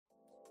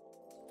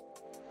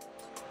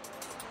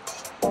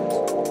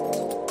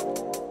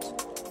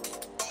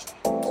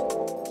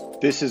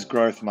This is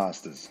Growth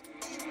Masters,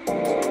 the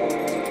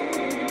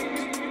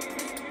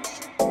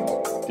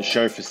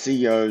show for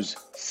CEOs,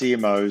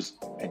 CMOs,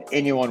 and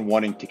anyone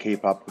wanting to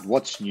keep up with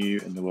what's new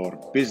in the world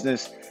of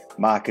business,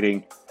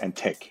 marketing, and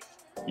tech.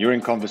 You're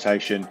in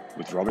conversation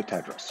with Robert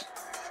Tadros.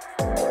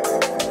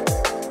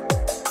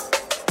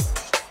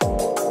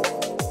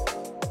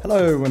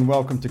 Hello and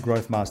welcome to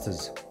Growth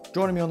Masters.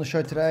 Joining me on the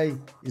show today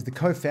is the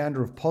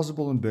co-founder of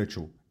Pozible and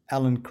Virtual,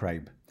 Alan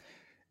Craib.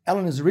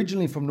 Alan is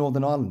originally from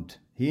Northern Ireland.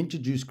 He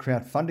introduced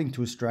crowdfunding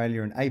to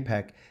Australia and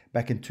APAC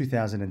back in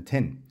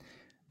 2010.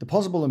 The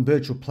Pozible and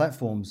Virtual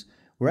platforms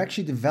were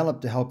actually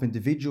developed to help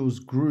individuals,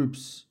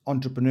 groups,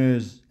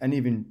 entrepreneurs, and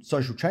even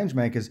social change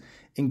makers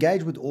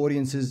engage with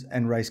audiences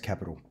and raise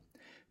capital.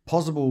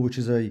 Pozible, which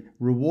is a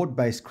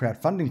reward-based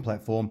crowdfunding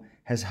platform,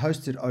 has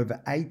hosted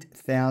over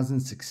 8,000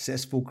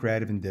 successful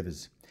creative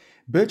endeavors.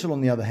 Virtual,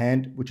 on the other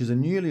hand, which is a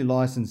newly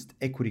licensed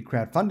equity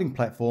crowdfunding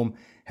platform,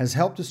 has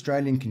helped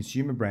Australian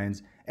consumer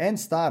brands and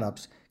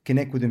startups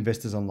connect with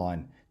investors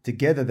online.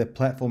 Together, the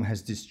platform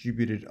has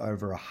distributed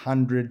over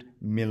 $100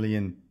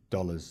 million.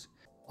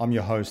 I'm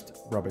your host,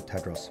 Robert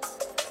Tadros.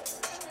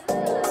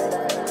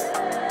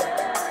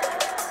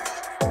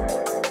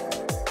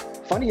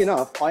 Funny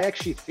enough, I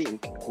actually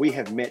think we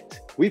have met.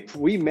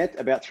 We met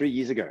about 3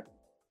 years ago.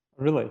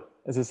 Really?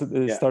 Is this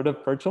a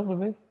startup virtual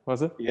maybe?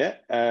 Was it? Yeah,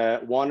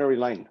 Winery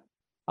Lane.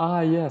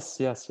 Yes.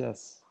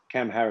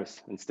 Cam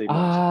Harris and Steve.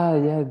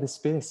 Yeah, the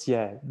space.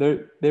 Yeah,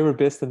 they were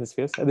based in the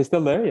space. Are they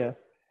still there? Yeah.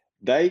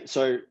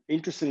 So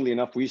interestingly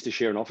enough, we used to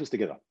share an office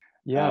together.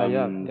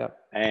 Yeah.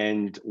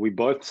 And we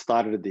both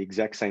started at the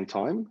exact same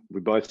time.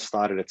 We both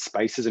started at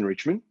Spaces in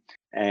Richmond,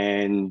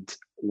 and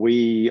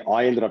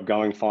I ended up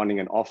finding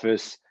an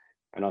office,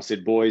 and I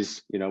said,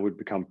 boys, we'd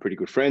become pretty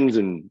good friends,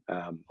 and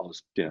I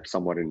was,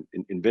 somewhat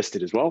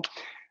invested as well.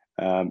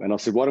 And I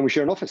said, why don't we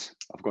share an office?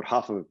 I've got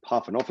half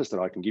an office that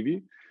I can give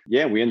you.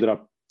 Yeah, we ended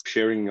up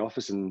sharing the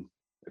office and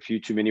a few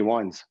too many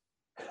wines.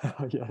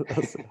 Yeah,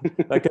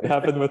 that could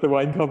happen with the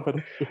wine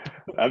company.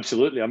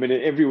 Absolutely. I mean,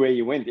 everywhere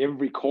you went,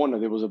 every corner,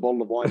 there was a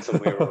bottle of wine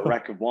somewhere or a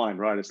rack of wine,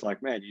 right? It's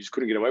like, man, you just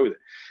couldn't get away with it.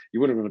 You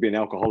wouldn't want to be an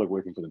alcoholic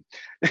working for them.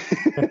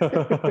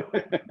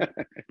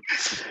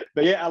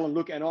 But yeah, Alan,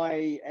 look, and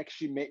I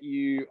actually met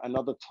you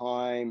another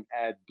time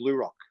at Blue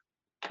Rock.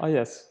 Oh,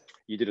 yes.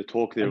 You did a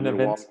talk there a little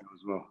while ago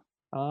as well.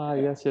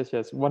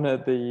 Yes. One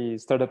of the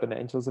Startup and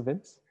Angels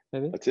events,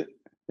 maybe? That's it.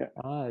 Yeah.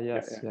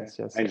 Yes.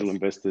 Angel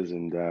investors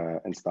and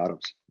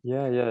startups.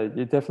 Yeah.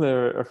 You definitely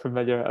are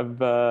familiar. I've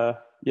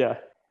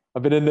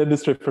been in the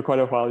industry for quite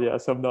a while. Yeah,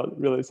 so I'm not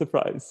really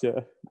surprised.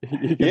 Yeah.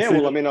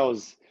 Well, I mean, I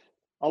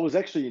was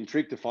actually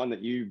intrigued to find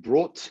that you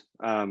brought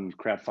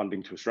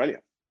crowdfunding to Australia,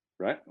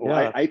 right? Or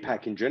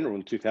APAC in general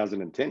in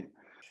 2010.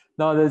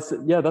 No, that's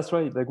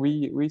right. Like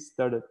we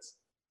started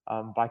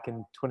back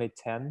in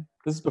 2010.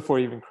 This is before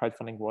even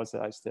crowdfunding was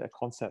actually a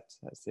concept.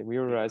 We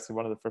were actually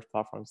one of the first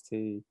platforms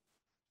to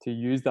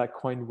use that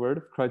coined word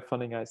of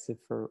crowdfunding actually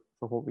for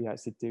what we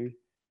actually do.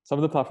 Some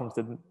of the platforms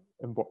didn't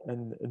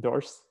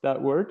endorse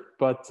that word,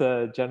 but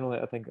generally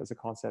I think as a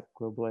concept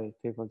globally,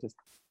 people just,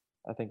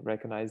 I think,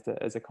 recognized it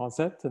as a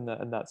concept, and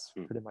that's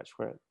pretty much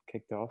where it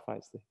kicked off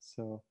actually.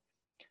 So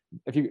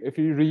if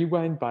you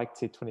rewind back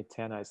to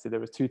 2010, actually,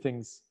 there was two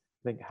things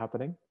I think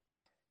happening.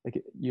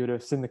 Like you would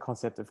have seen the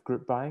concept of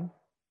group buying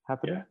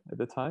happening at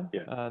the time,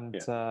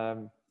 and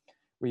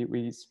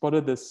we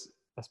spotted this,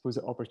 I suppose,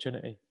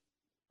 opportunity.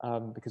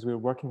 Because we were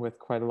working with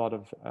quite a lot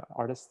of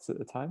artists at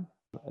the time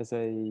as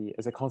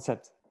a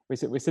concept. We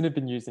seen it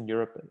been used in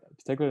Europe,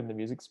 particularly in the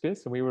music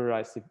space, and we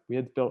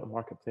had built a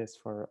marketplace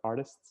for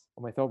artists,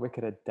 and we thought we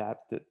could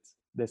adapt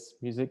this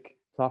music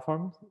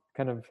platform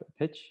kind of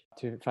pitch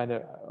to find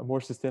a more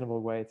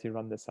sustainable way to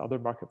run this other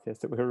marketplace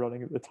that we were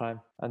running at the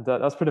time. And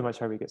that's pretty much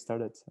how we get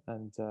started.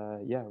 And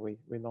we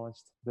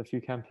launched a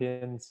few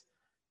campaigns,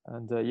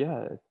 and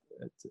it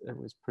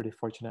was pretty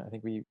fortunate. I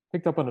think we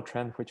picked up on a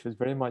trend which was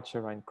very much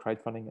around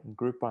crowdfunding and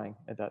group buying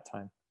at that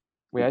time.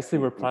 We actually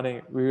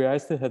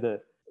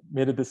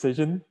made a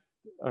decision.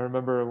 I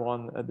remember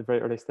one at the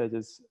very early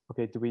stages.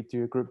 Okay, do we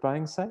do a group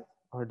buying site,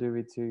 or do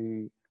we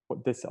do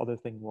what this other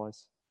thing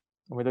was?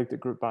 And we looked at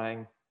group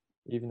buying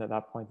even at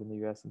that point in the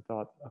US and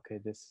thought, okay,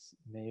 this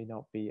may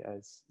not be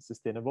as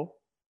sustainable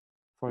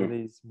for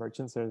these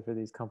merchants or for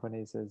these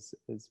companies as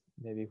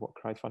maybe what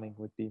crowdfunding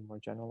would be more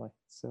generally.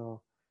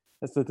 So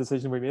that's the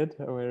decision we made.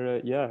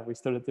 We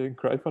started doing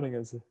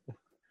crowdfunding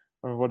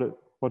or what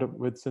it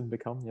would soon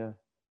become. Yeah.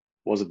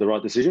 Was it the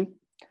right decision?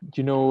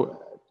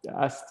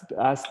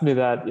 Asked me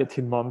that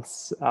 18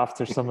 months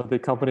after some of the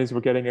companies were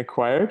getting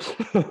acquired.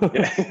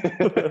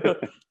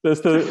 They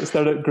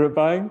started group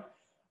buying.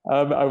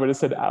 I would have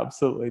said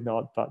absolutely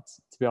not. But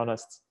to be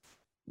honest,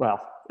 well,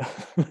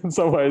 in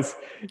some ways,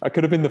 I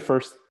could have been the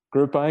first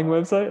group buying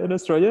website in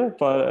Australia,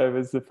 but I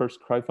was the first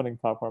crowdfunding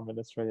platform in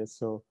Australia.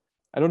 So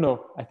I don't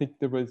know. I think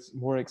there was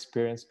more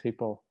experienced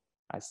people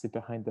actually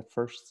behind the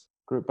first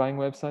group buying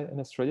website in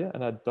Australia,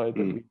 and I doubt that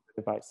we would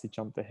have actually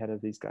jumped ahead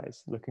of these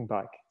guys looking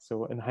back.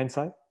 So in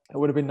hindsight, it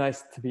would have been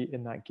nice to be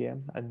in that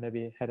game and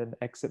maybe had an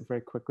exit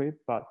very quickly.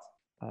 But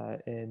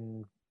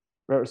in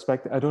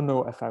retrospect, I don't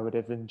know if I would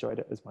have enjoyed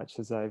it as much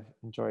as I've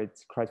enjoyed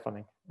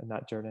crowdfunding and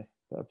that journey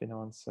that I've been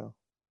on. So,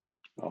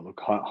 oh,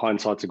 look,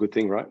 hindsight's a good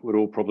thing, right? We'd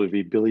all probably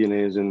be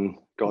billionaires and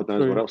God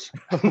knows what else.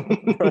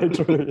 Very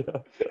true.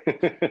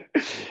 Yeah.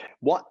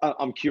 What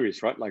I'm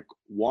curious, right? Like,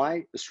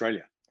 why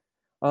Australia?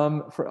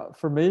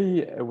 For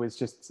me, it was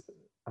just,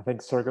 I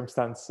think,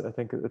 circumstance. I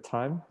think at the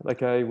time,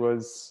 like I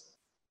was,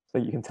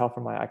 like you can tell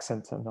from my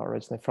accent, I'm not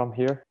originally from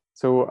here.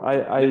 So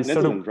I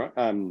Netherlands, right?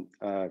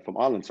 From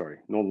Ireland, sorry,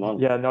 Northern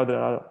Ireland. Yeah,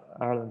 Northern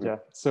Ireland. Yeah.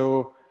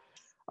 So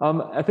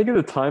I think at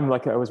the time,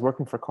 like I was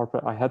working for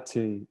corporate, I had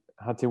to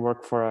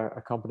work for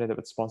a company that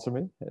would sponsor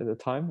me at the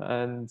time,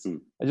 and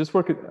I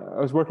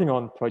was working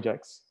on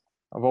projects.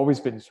 I've always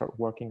been sort of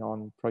working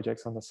on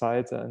projects on the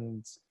side,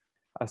 and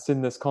I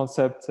seen this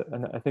concept,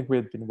 and I think we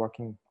had been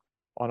working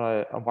on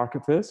a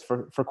marketplace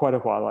for quite a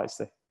while.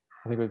 Actually,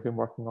 I think we've been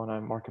working on a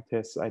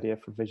marketplace idea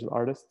for visual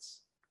artists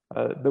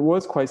that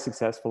was quite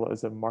successful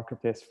as a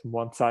marketplace from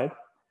one side.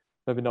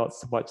 Maybe not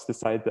so much the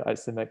side that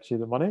actually makes you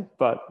the money,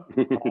 but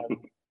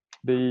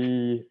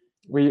we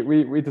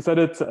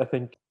decided to, I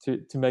think,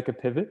 to make a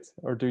pivot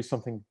or do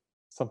something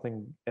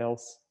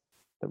else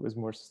that was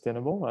more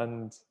sustainable.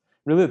 And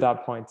really at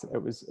that point,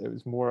 it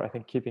was more, I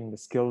think, keeping the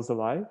skills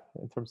alive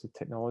in terms of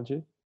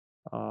technology.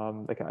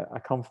 Like I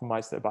come from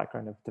my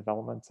background of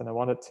development, and I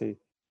wanted to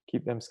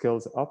keep them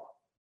skills up.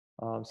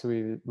 So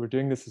we were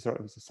doing this as sort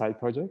of as a side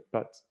project,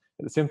 but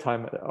at the same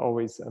time,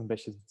 always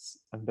ambitions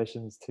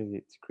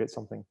to create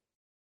something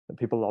that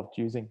people loved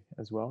using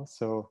as well.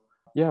 So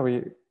yeah,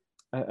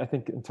 I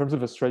think in terms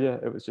of Australia,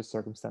 it was just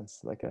circumstance.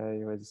 Like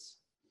I was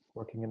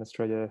working in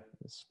Australia,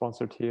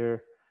 sponsored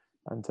here,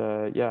 and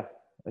yeah,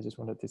 I just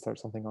wanted to start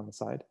something on the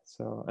side.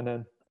 So, and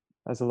then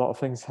as a lot of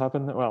things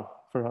happen,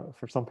 well,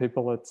 for some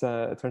people, it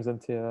turns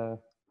into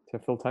a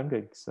full-time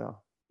gig. So.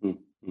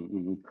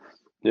 Mm-hmm.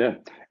 Yeah,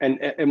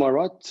 and am I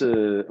right?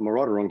 Am I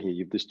right or wrong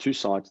here? There's two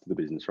sides to the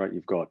business, right?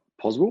 You've got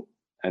Possible,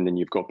 and then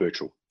you've got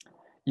Virtual.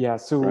 Yeah,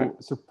 so right?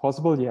 So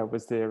Possible, yeah,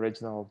 was the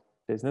original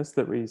business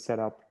that we set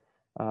up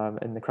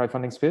in the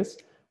crowdfunding space,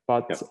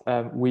 but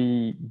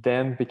we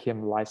then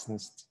became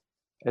licensed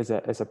as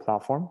a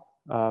platform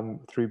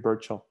through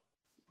Virtual,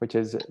 which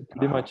is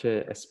pretty much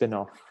a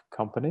spin-off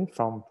company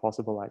from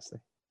Possible, actually.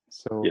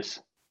 So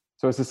yes,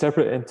 so it's a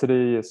separate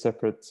entity, a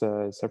separate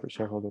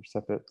shareholder,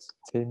 separate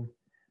team.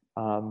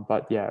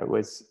 But yeah, it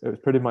was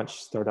pretty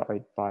much started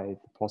out by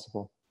the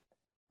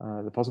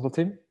Possible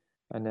team,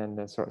 and then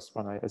they sort of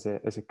spun out as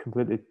a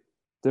completely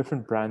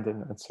different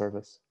branding and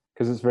service,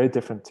 because it's very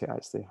different to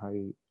actually how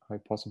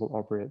Possible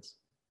operates.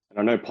 And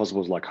I know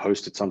Possible's like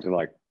hosted something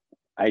like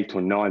 8,000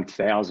 or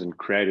 9,000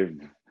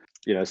 creative,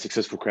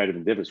 successful creative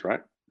endeavors,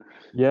 right?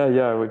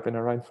 Yeah, we've been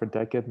around for a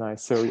decade now,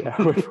 so yeah,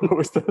 we've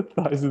hosted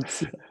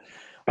thousands.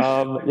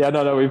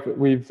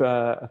 We've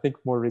I think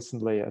more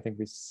recently, I think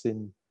we've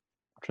seen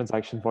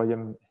transaction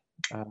volume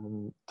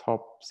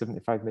top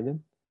 75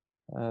 million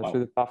through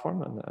the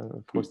platform,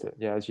 and posted,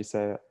 yeah, as you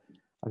say,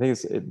 I think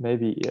it may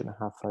be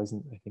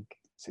 8,500, I think,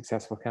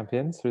 successful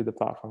campaigns through the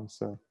platform.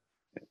 So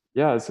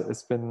yeah,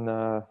 it's been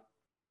a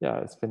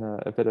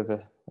bit of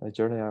a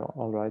journey,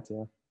 all right.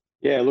 Yeah.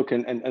 Yeah, look,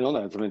 and on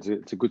that, I mean,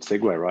 it's a good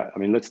segue, right? I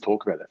mean, let's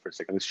talk about that for a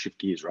second. Let's shift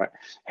gears, right?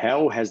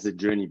 How has the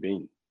journey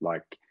been?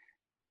 Like,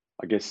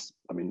 I guess,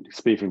 I mean,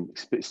 speaking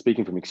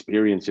from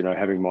experience,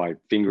 having my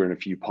finger in a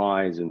few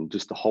pies, and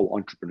just the whole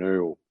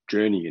entrepreneurial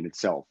journey in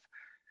itself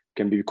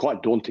can be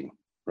quite daunting,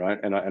 right?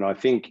 And I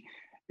think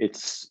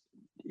it's,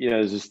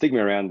 there's a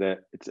stigma around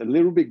that. It's a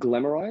little bit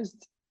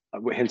glamorized.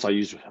 Hence,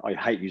 I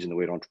hate using the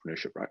word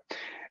entrepreneurship, right?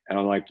 And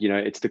I'm like,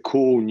 it's the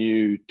cool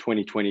new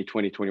 2020,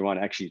 2021,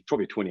 actually, it's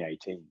probably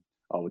 2018.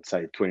 I would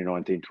say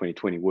 2019,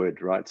 2020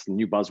 word, right? It's the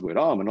new buzzword.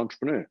 Oh, I'm an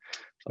entrepreneur.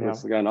 So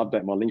let's go and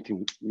update my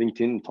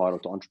LinkedIn title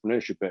to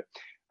entrepreneurship. But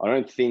I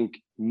don't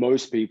think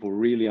most people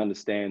really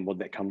understand what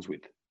that comes with,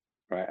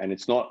 right? And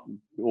it's not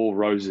all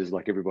roses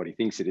like everybody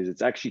thinks it is.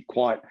 It's actually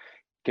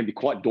can be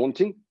quite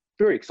daunting,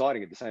 very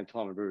exciting at the same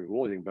time, and very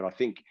rewarding. But I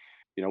think,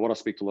 what I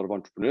speak to a lot of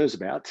entrepreneurs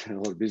about and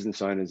a lot of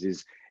business owners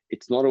is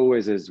it's not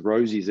always as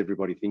rosy as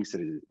everybody thinks that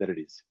it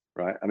is,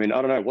 right? I mean,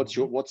 I don't know. What's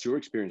your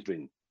experience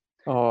been?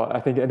 Oh, I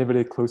think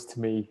anybody close to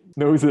me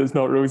knows that it's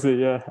not rosy,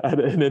 yeah,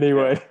 in any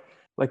way.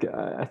 Like,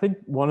 I think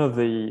one of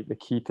the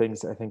key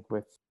things, I think,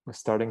 with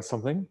starting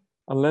something,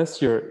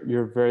 unless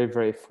you're very,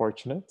 very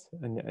fortunate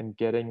and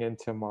getting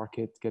into a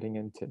market, getting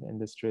into an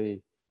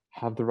industry,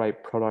 have the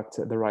right product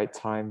at the right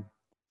time,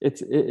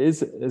 it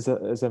is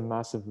a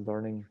massive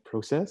learning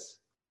process.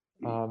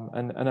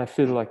 And I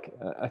feel like,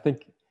 I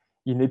think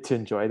you need to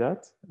enjoy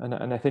that.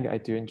 And I think I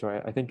do enjoy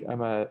it. I think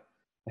I'm a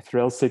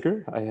thrill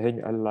seeker. I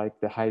think I like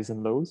the highs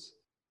and lows.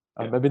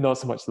 Maybe not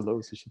so much the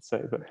lows, I should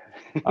say, but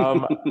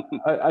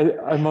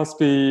I must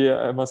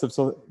have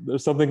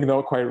there's something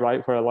not quite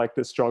right where I like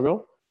the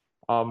struggle,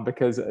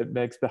 because it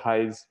makes the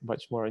highs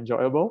much more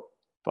enjoyable.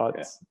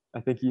 But I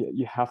think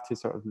you have to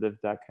sort of live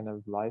that kind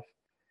of life.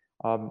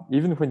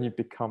 Even when you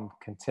become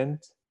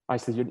content,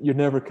 actually you're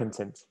never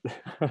content.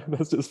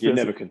 That's just you're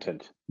never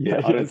content.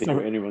 Yeah, I don't think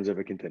anyone's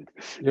ever content.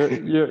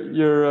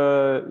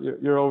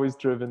 You're always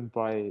driven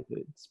by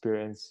the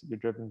experience. You're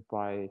driven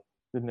by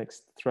the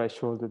next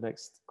threshold, the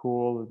next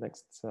goal, the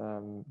next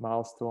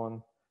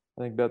milestone.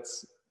 I think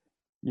that's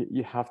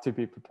you have to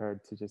be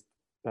prepared to just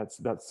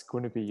that's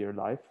going to be your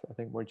life. I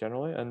think more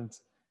generally, and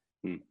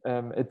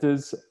it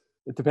is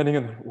depending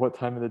on what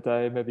time of the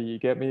day maybe you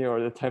get me or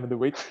the time of the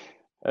week.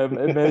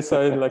 It may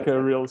sound like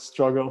a real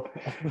struggle.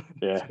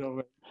 Yeah.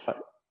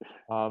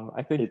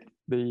 I think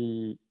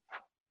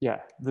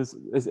this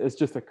is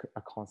just a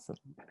constant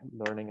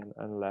learning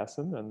and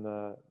lesson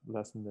and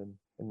lesson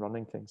in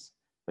running things.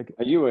 Like,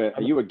 are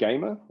you a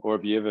gamer, or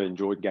have you ever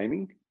enjoyed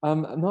gaming?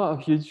 I'm not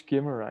a huge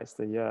gamer,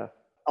 actually. Yeah.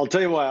 I'll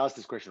tell you why I asked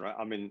this question, right?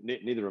 I mean,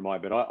 neither am I,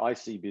 but I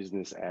see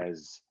business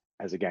as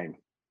a game,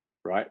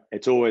 right?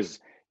 It's always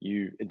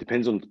it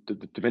depends on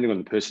depending on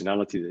the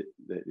personality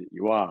that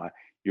you are.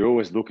 You're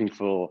always looking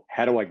for,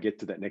 how do I get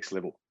to that next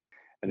level?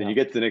 And then you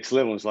get to the next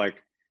level and it's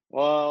like,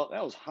 well,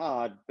 that was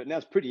hard, but now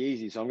it's pretty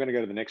easy. So I'm going to go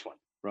to the next one,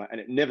 right? And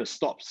it never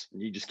stops.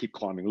 And you just keep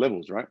climbing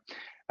levels, right?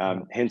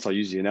 Hence I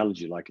use the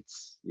analogy, like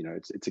it's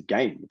a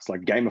game. It's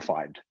like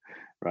gamified,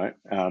 right?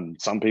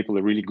 Some people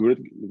are really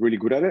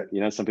good at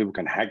it. Some people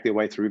can hack their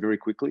way through very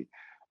quickly.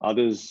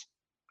 Others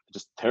are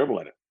just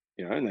terrible at it,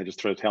 and they just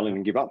throw the towel in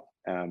and give up.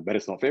 But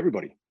it's not for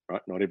everybody,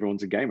 right? Not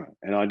everyone's a gamer.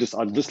 And I just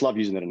love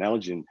using that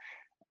analogy. And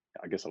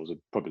I guess I was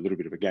probably a little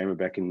bit of a gamer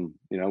back in,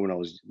 when I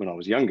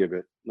was younger,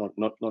 but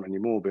not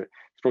anymore. But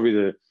it's probably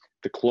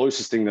the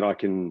closest thing that I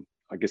can,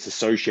 I guess,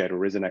 associate or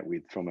resonate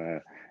with from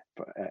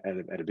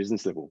at a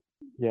business level.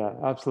 Yeah,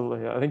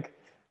 absolutely. I think,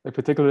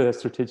 particularly a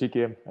strategic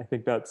game, I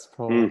think that's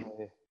probably.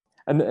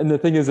 And the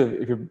thing is,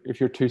 if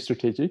you're too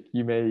strategic,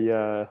 you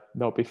may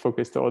not be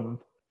focused on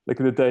like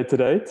the day to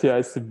day to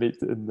actually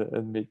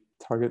meet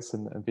targets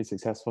and be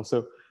successful.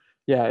 So.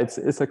 Yeah,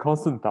 it's a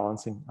constant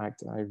balancing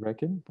act, I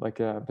reckon. Like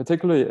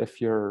particularly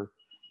if you're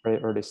very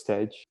early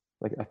stage.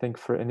 Like I think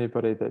for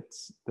anybody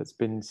that's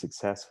been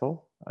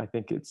successful, I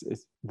think it's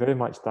very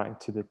much down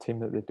to the team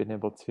that they've been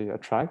able to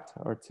attract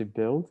or to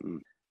build.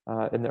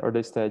 In the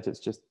early stage,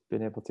 it's just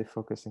being able to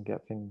focus and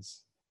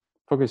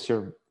focus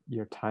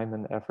your time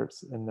and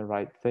efforts in the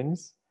right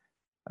things,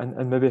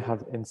 and maybe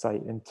have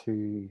insight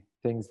into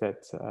things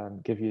that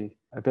give you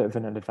a bit of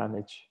an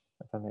advantage.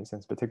 If that makes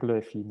sense, particularly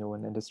if you know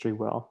an industry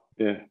well,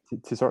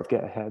 to sort of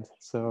get ahead.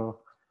 So,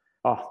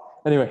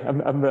 anyway,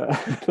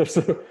 it's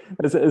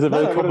a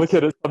very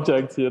complicated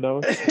subject,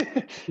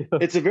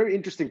 It's a very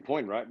interesting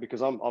point, right?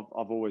 Because I've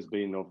always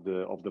been of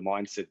the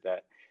mindset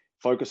that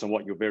focus on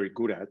what you're very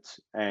good at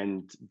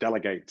and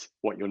delegate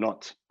what you're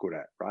not good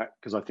at, right?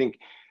 Because I think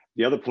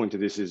the other point of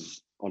this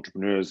is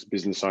entrepreneurs,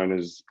 business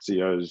owners,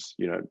 CEOs,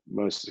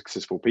 most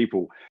successful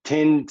people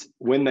tend,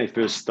 when they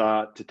first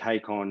start, to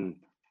take on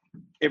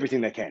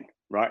everything they can,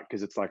 right?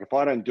 Because it's like, if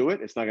I don't do it,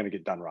 it's not going to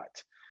get done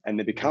right. And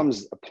there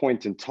becomes a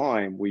point in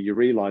time where you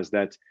realize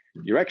that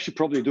you're actually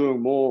probably doing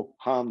more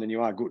harm than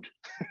you are good,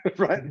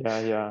 right?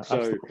 Yeah, so,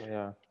 absolutely,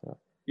 yeah.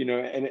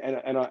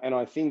 And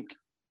I think,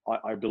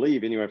 I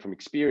believe anyway from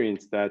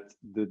experience that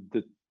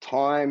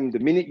the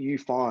minute you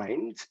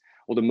find,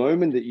 or the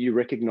moment that you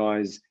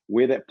recognize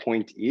where that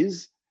point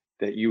is,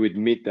 that you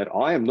admit that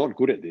I am not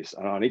good at this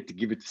and I need to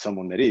give it to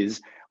someone that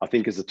is, I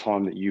think is the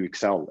time that you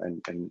excel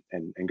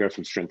and go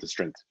from strength to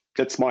strength.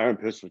 That's my own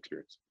personal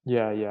experience.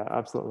 Yeah,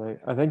 absolutely.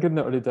 I think in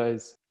the early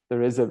days,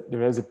 there is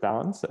a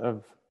balance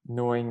of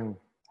knowing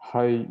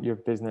how your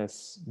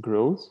business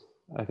grows,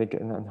 I think,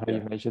 and how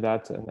you measure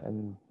that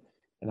and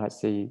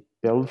actually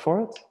build for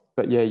it.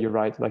 But yeah, you're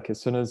right. Like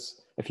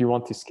if you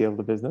want to scale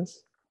the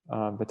business,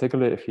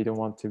 particularly if you don't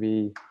want to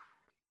be,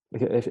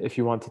 if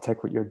you want to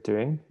take what you're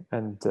doing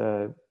and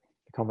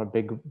become a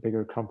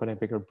bigger company,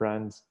 bigger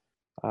brand,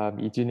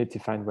 you do need to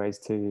find ways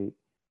to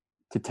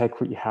take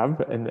what you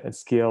have and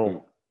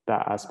scale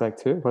that aspect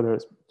to it, whether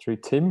it's through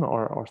team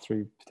or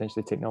through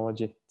potentially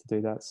technology to do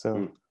that.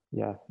 So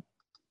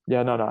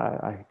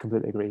I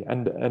completely agree.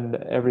 And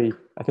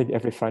I think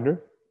every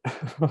founder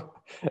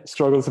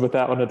struggles with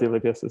that on a daily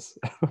basis.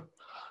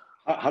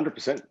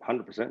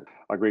 100%.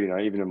 I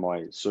agree. Even in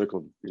my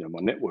circle, my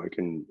network,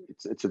 and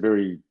it's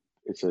very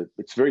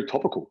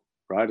topical,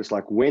 right? It's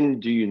like, when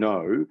do you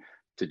know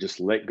to just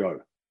let go?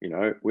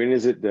 When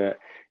is it that,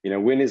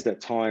 when is that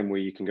time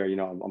where you can go,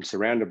 I'm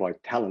surrounded by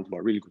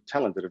really good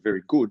talent that are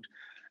very good,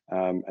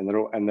 and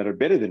that are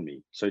better than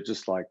me. So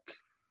just like,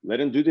 let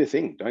them do their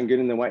thing. Don't get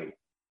in their way,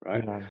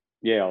 right?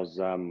 Yeah, I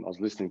was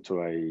listening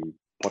to a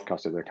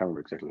podcast, I can't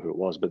remember exactly who it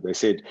was, but they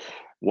said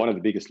one of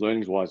the biggest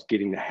learnings was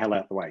getting the hell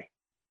out of the way.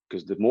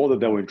 Because the more that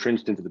they were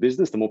entrenched into the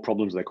business, the more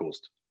problems they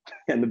caused,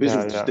 and the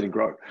business just didn't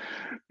grow.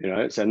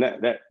 So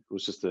that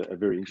was just a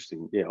very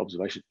interesting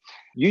observation.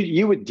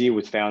 You would deal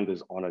with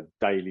founders on a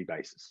daily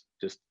basis,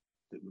 just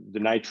the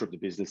nature of the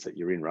business that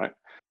you're in, right?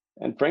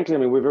 And frankly,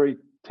 we're very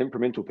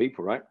temperamental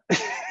people, right?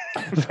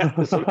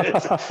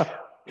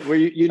 We're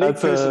unique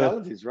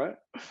personalities, right?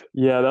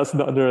 Yeah, that's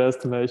an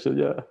underestimation.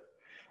 Yeah,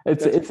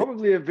 it's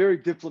probably a very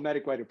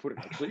diplomatic way to put it,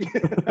 actually.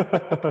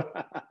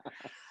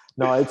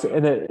 No, it's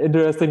and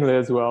interestingly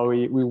as well.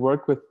 We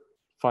work with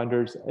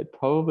founders at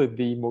probably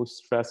the most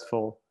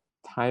stressful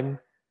time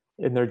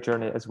in their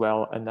journey as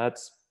well, and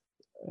that's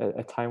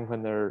a time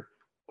when they're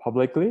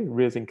publicly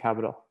raising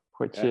capital,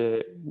 which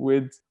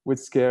would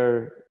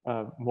scare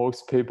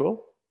most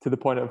people to the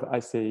point of I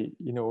say,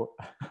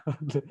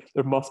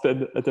 there must be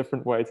a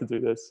different way to do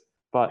this.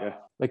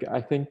 But like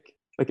I think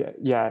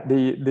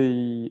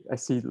the I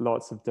see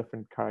lots of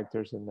different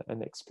characters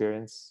and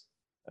experience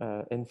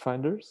in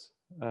founders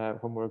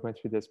when we're going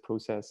through this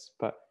process.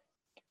 But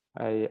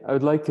I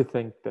would like to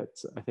think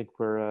that I think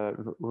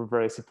we're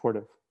very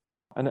supportive,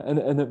 and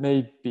it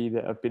may be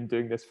that I've been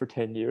doing this for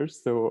 10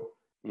 years, so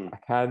I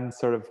can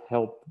sort of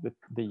help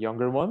the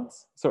younger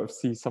ones sort of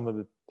see some of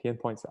the pain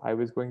points that I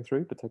was going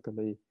through,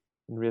 particularly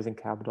in raising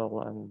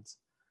capital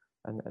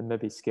and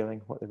maybe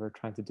scaling what they were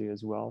trying to do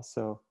as well.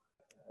 So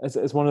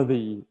it's one of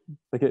the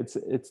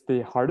it's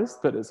the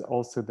hardest, but it's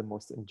also the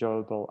most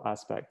enjoyable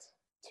aspect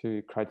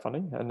to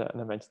crowdfunding. And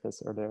I mentioned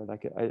this earlier.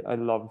 Like I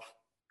love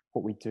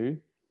what we do,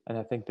 and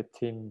I think the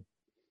team,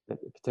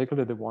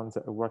 particularly the ones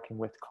that are working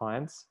with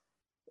clients,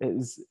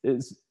 is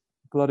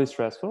bloody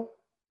stressful.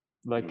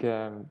 Like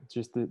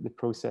just the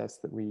process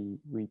that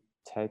we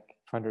take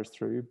founders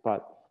through,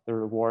 but the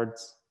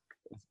rewards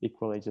is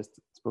equally just,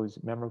 I suppose,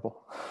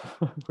 memorable.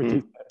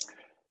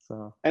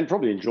 So and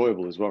probably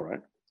enjoyable as well,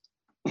 right?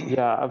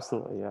 Yeah,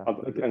 absolutely. Yeah,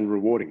 and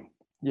rewarding.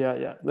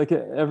 Yeah. Like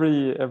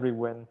every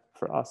win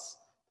for us,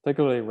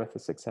 particularly with a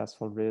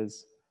successful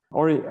raise,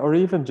 or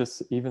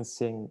even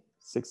seeing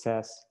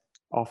success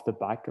off the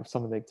back of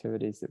some of the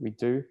activities that we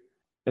do,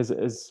 is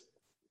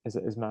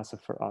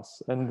massive for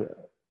us. And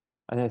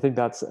I think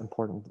that's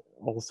important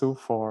also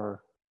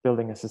for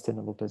building a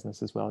sustainable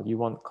business as well. You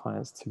want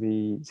clients to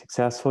be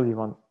successful. You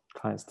want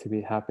clients to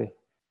be happy.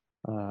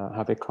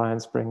 Happy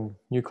clients bring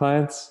new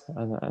clients,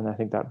 and I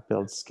think that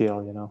builds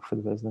scale, for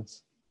the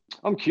business.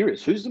 I'm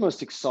curious, who's the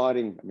most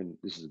exciting? I mean,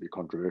 this is a bit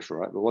controversial,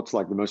 right? But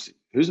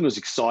who's the most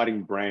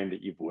exciting brand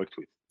that you've worked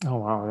with? Oh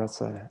wow, that's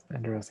an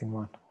interesting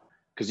one.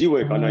 Because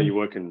I know you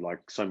work in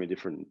like so many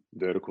different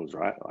verticals,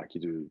 right? Like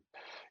you do,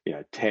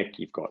 tech,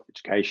 you've got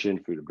education,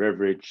 food and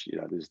beverage,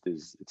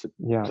 it's a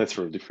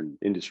plethora of different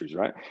industries,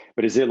 right?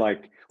 But is there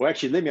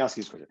actually, let me ask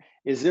you this question.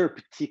 Is there a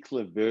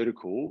particular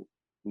vertical,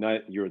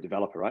 you're a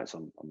developer, right? So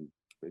I'm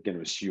going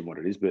to assume what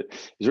it is, but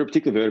is there a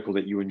particular vertical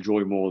that you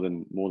enjoy more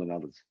than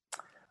others?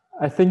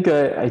 I think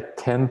I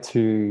tend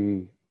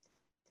to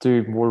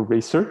do more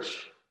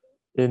research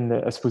in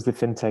I suppose the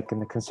fintech and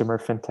the consumer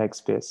fintech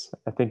space.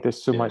 I think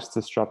there's so much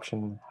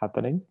disruption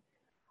happening,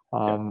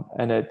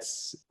 and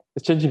it's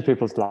changing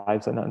people's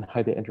lives and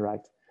how they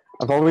interact.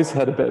 I've always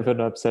had a bit of an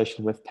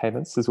obsession with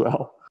payments as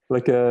well.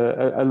 Like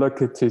I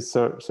look at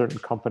certain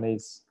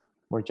companies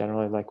more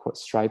generally, like what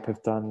Stripe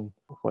have done,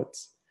 what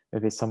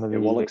maybe some of the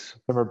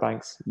consumer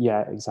banks.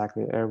 Yeah,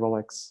 exactly.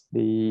 Airwallex,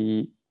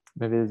 maybe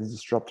the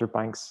disruptor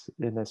banks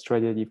in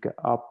Australia. You've got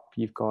Up,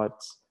 you've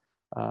got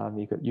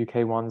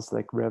UK ones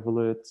like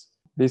Revolut.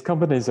 These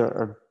companies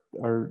are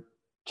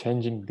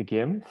changing the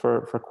game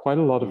for quite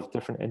a lot of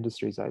different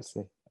industries, I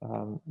say,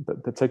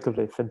 but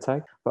particularly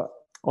fintech. But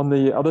on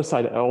the other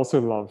side, I also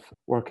love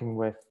working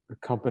with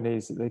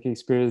companies like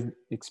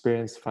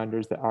experienced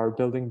founders that are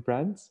building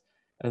brands,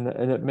 and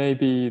it may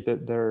be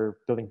that they're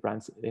building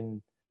brands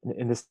in an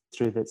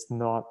industry that's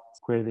not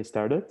where they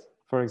started.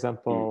 For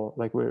example,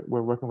 like we're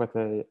working with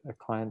a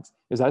client.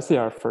 It was actually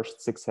our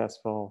first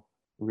successful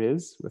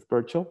raise with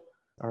Virtual,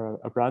 or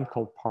a brand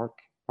called Park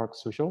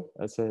Social.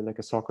 It's like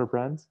a soccer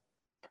brand.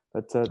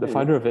 But the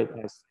founder of it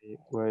actually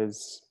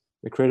was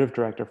the creative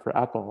director for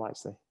Apple,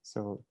 actually.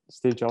 So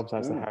Steve Jobs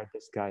actually hired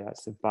this guy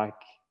actually back,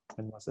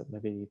 when was it,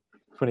 maybe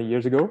 20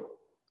 years ago.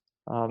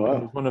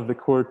 And he's one of the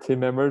core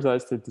team members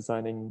actually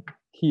designing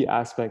key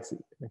aspects,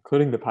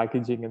 including the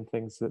packaging and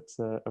things that's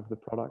of the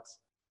products.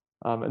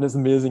 And it's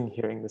amazing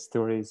hearing the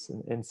stories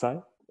and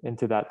insight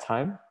into that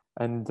time.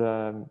 And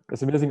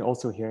it's amazing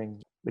also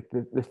hearing like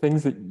the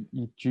things that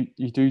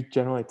you do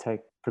generally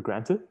take for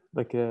granted,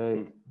 like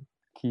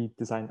key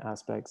design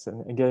aspects,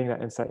 and getting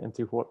that insight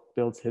into what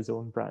builds his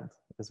own brand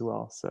as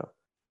well. So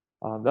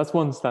that's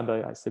one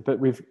standout I say. But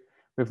we've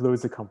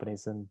loads of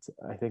companies, and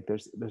I think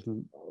there's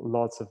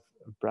lots of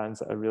brands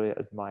that I really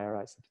admire.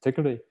 I say,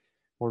 particularly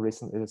more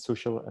recently, the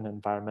social and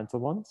environmental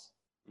ones.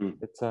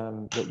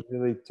 That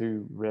really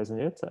do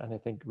resonate, and I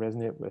think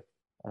resonate with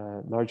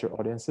larger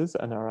audiences,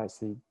 and are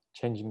actually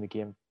changing the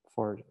game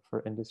for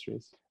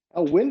industries.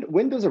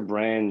 When does a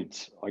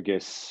brand, I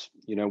guess,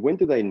 when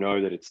do they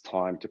know that it's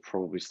time to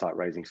probably start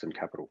raising some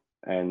capital?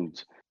 And,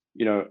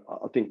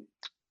 I think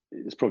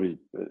there's probably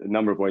a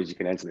number of ways you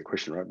can answer that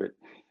question, right? But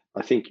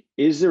I think,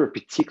 is there a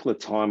particular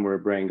time where a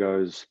brand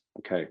goes,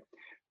 okay,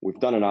 we've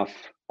done enough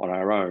on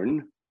our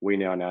own, we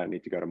now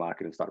need to go to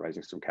market and start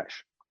raising some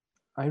cash?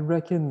 I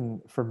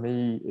reckon for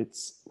me,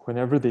 it's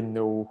whenever they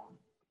know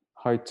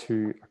how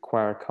to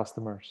acquire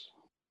customers.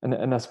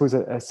 And I suppose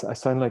I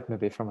sound like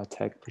maybe from a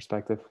tech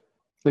perspective,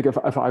 like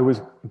if I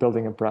was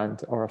building a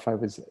brand, or if I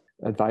was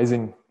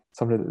advising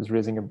somebody that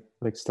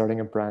was starting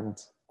a brand,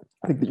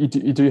 I think that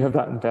you do have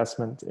that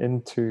investment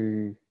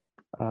into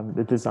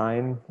the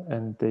design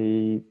and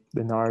the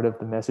narrative,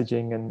 the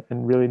messaging,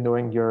 and really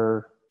knowing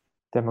your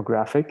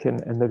demographic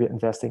and maybe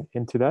investing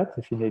into that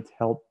if you need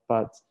help.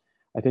 But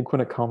I think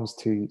when it comes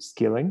to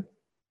scaling,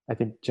 I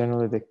think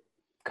generally the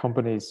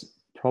companies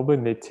probably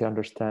need to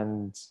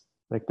understand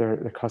like their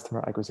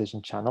customer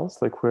acquisition channels,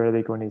 like where are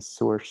they going to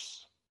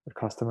source their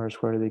customers,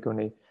 where are they going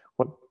to,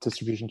 what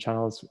distribution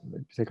channels,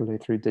 particularly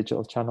through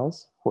digital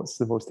channels, what's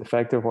the most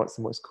effective, what's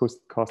the most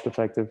cost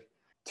effective,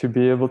 to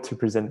be able to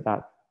present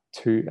that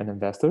to an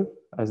investor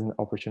as an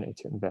opportunity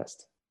to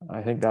invest.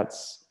 I think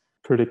that's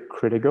pretty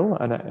critical.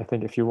 And I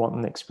think if you want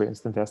an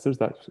experienced investors,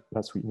 that's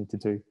what you need to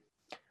do.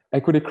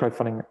 Equity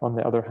crowdfunding, on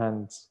the other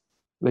hand,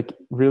 like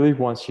really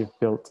once you've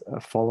built a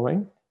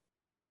following,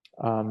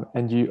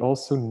 and you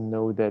also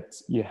know that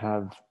you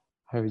have,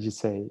 how would you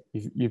say,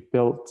 you've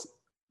built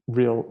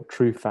real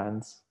true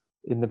fans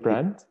in the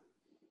brand,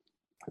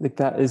 like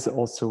that is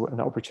also an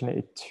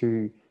opportunity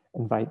to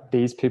invite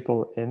these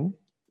people in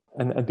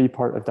and be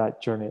part of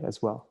that journey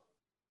as well.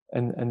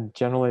 And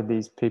generally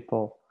these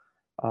people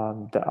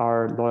that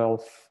are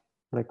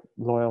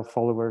loyal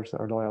followers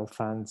or loyal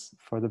fans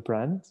for the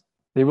brand,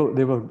 they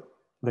will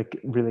like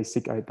really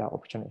seek out that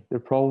opportunity. They're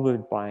probably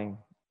buying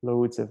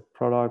loads of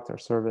product or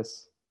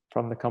service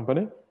from the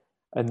company,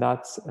 and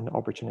that's an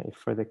opportunity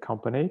for the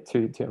company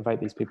to invite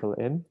these people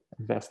in,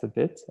 invest a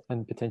bit,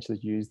 and potentially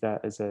use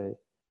that as a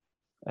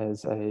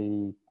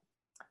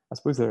I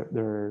suppose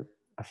they're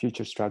a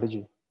future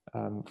strategy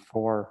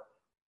for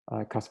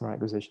customer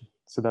acquisition.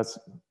 So that's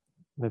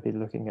maybe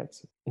looking at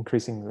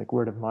increasing like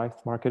word of mouth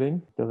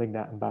marketing, building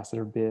that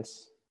ambassador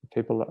base,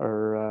 people that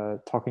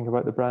are talking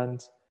about the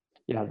brand.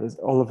 Yeah, there's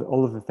all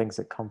of the things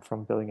that come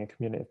from building a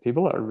community of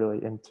people that are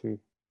really into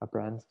a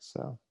brand.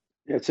 So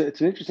yeah, it's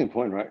an interesting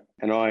point, right?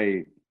 And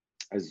I,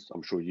 as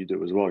I'm sure you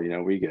do as well,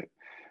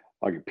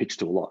 I get pitched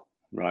to a lot,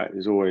 right?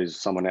 There's always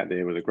someone out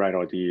there with a great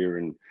idea,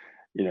 and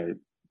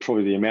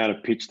probably the amount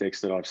of pitch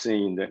decks that I've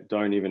seen that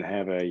don't even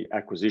have a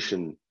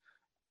acquisition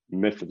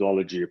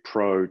methodology,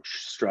 approach,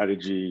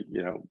 strategy,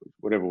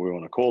 whatever we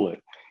want to call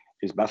it,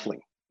 is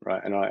baffling,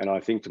 right? And I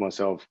think to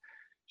myself,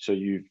 so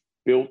you've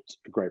built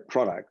a great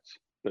product,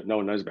 but no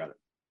one knows about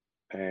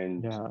it,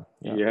 and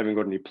you haven't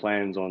got any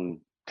plans on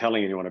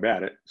telling anyone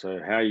about it. So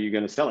how are you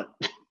going to sell it?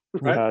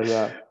 Right?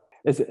 Yeah.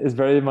 It's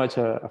very much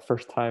a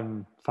first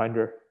time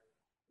finder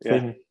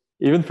thing,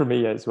 even for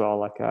me as well.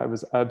 Like I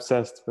was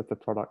obsessed with the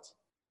product.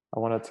 I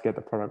wanted to get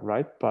the product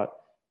right, but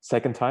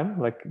second time,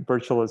 like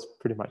virtual is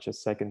pretty much a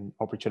second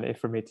opportunity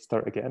for me to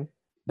start again.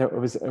 No,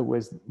 it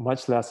was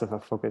much less of a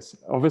focus.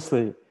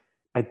 Obviously,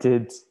 I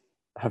did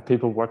have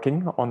people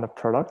working on the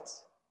product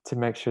to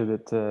make sure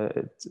that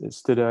it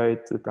stood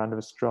out, the brand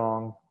was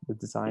strong, the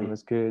design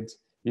was good,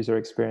 user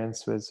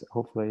experience was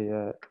hopefully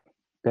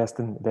best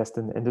in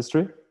the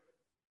industry.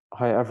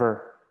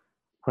 However,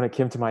 when it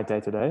came to my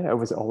day-to-day, it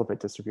was all about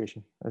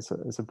distribution.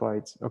 It's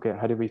about, okay,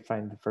 how do we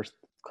find the first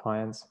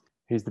clients?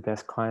 Who's the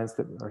best clients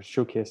that are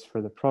showcased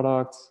for the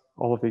product?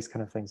 All of these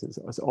kind of things.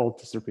 It's all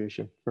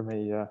distribution for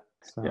me. Yeah.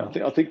 So.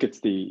 Yeah, I think it's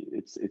the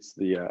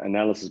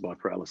analysis by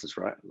paralysis,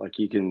 right? Like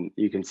you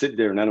can sit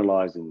there and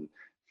analyze and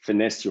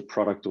finesse your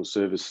product or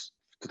service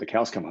to the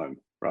cows come home,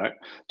 right?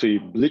 So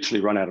you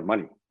literally run out of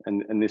money,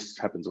 and this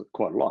happens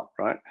quite a lot,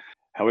 right?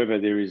 However,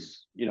 there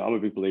is, I'm a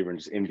big believer in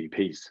just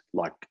MVPs.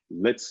 Like,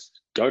 let's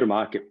go to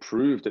market,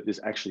 prove that this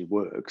actually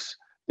works.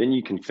 Then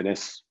you can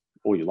finesse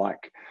all you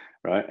like,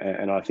 right?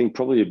 And I think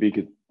probably a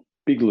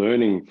big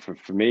learning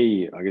for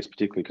me, I guess,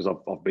 particularly because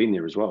I've been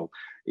there as well,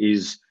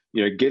 is,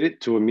 get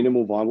it to a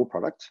minimal viable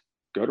product,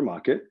 go to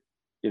market,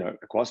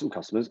 acquire some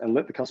customers, and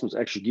let the customers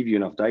actually give you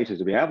enough data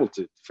to be able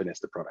to finesse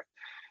the product.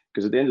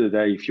 Because at the end of the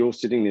day, if you're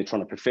sitting there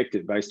trying to perfect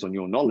it based on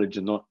your knowledge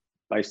and not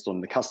based on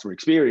the customer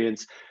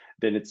experience,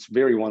 then it's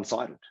very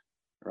one-sided,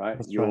 right?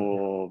 That's You're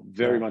right.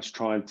 very much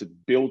trying to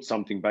build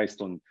something based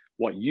on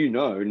what you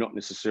know, not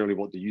necessarily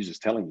what the user's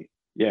telling you.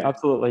 Yeah,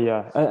 absolutely.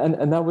 Yeah,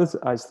 and that was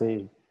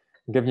actually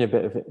giving you a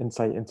bit of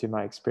insight into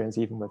my experience,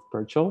 even with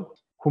virtual.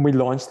 When we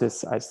launched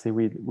this, actually,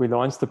 we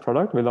launched the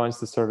product, we launched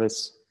the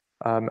service.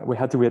 We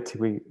had to wait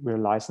till we were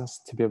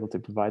licensed to be able to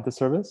provide the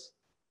service.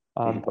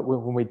 But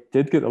when we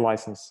did get the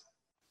license,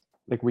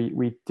 like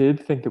we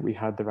did think that we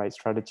had the right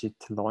strategy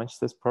to launch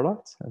this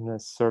product and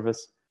this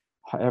service.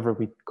 However,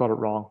 we got it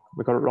wrong.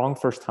 We got it wrong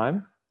first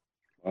time.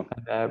 Oh.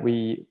 And,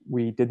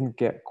 we didn't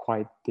get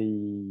quite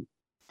the.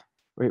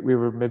 We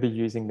were maybe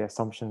using the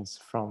assumptions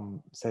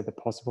from, say, the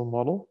Possible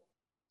model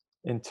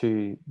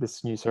into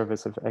this new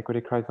service of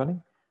equity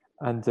crowdfunding,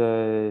 and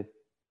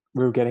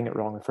we were getting it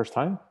wrong the first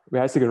time. We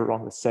actually got it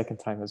wrong the second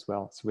time as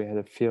well. So we had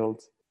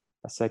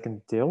a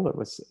second deal that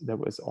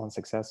was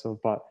unsuccessful.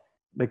 But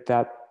like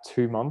that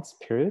 2 months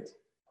period,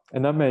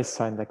 and that may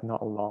sound like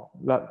not a long.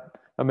 That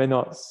may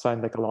not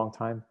sound like a long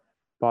time.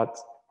 But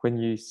when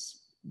you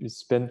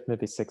spend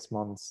maybe 6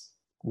 months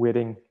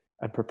waiting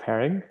and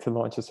preparing to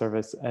launch a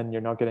service and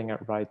you're not getting it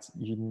right,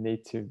 you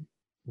need to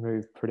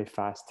move pretty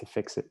fast to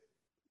fix it.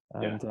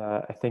 And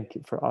I think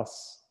for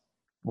us,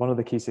 one of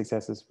the key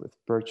successes with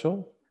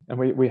virtual, and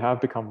we have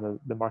become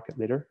the market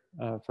leader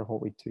for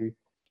what we do.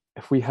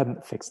 if we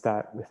hadn't fixed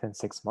that within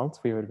 6 months,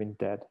 we would have been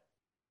dead.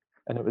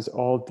 And it was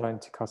all down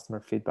to customer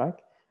feedback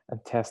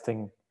and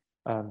testing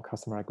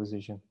customer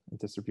acquisition and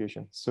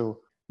distribution. So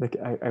like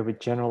I would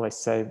generally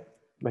say,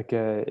 like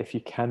if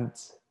you can't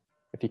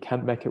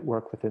make it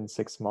work within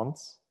 6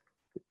 months,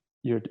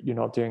 you're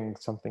not doing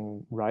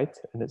something right,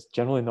 and it's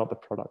generally not the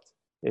product.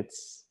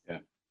 It's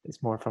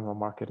more from a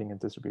marketing and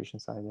distribution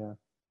side. Yeah.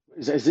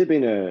 Has there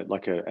been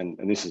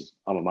and this is,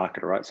 I'm a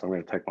marketer, right? So I'm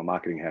going to take my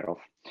marketing hat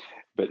off.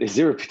 But is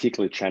there a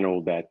particular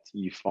channel that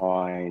you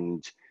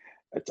find,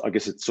 I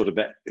guess it's sort of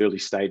that early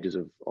stages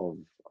of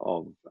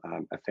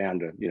a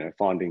founder,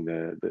 finding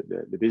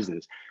the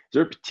business. Is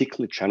there a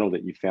particular channel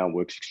that you found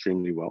works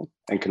extremely well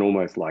and can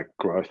almost like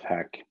growth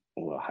hack,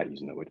 or I hate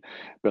using that word,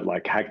 but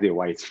like hack their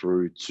way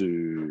through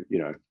to,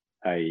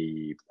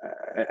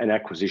 an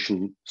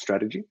acquisition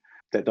strategy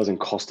that doesn't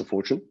cost a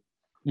fortune?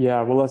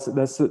 Yeah, well,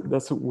 that's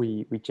what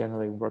we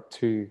generally work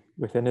to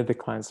with any of the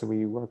clients that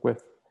we work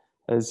with,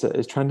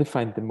 is trying to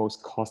find the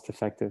most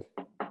cost-effective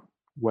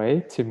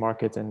way to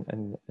market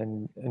and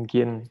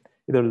gain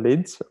either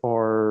leads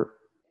or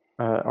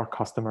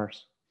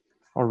customers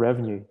or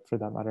revenue for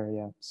that matter.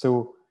 Yeah.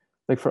 So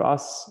like for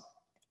us,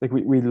 like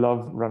we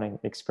love running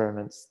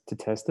experiments to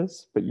test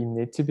this, but you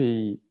need to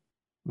be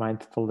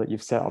mindful that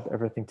you've set up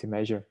everything to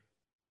measure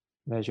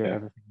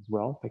everything as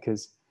well,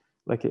 because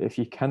like if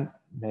you can't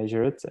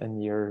measure it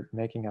and you're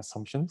making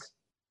assumptions,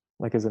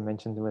 like as I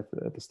mentioned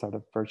at the start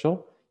of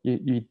virtual,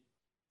 you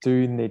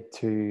do need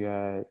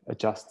to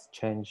adjust,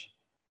 change,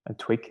 and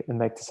tweak and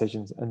make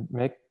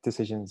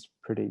decisions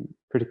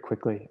pretty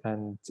quickly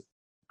and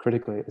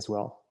critically as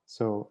well.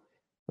 So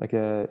like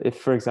if,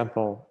 for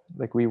example,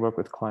 like we work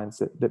with clients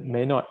that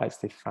may not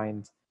actually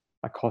find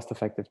a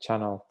cost-effective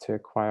channel to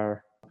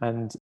acquire,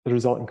 and the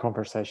resulting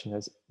conversation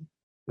is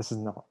this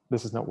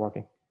is not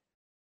working.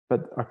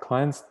 But our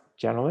clients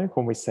generally,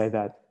 when we say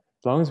that,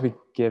 as long as we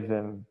give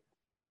them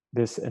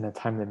this in a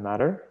timely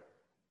manner,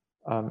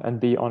 and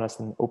be honest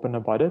and open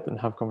about it and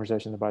have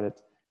conversation about it,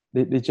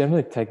 they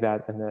generally take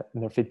that, and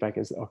their feedback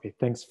is, okay,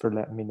 thanks for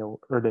letting me know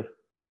early.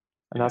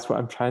 And that's what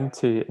I'm trying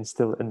to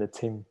instill in the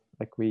team.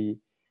 Like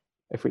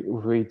if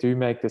we do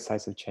make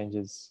decisive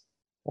changes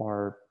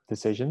or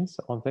decisions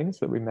on things,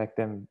 that we make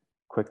them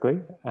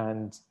quickly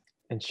and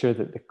ensure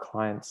that the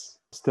clients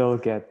still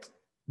get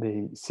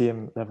the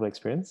same level of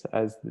experience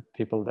as the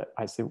people that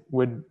I see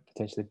would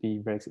potentially be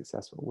very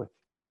successful with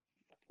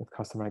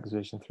customer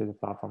acquisition through the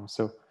platform.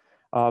 So,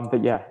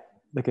 but yeah,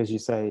 like as you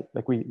say,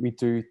 like we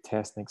do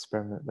test and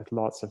experiment with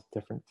lots of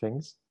different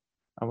things,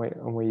 and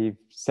we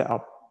set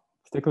up,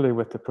 particularly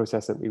with the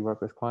process that we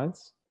work with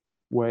clients,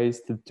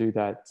 ways to do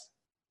that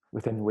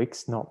within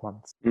weeks, not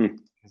months.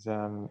 Because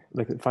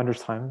like the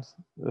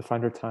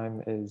founder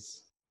time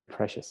is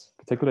precious,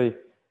 particularly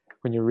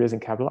when you're raising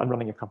capital and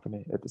running a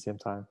company at the same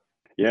time.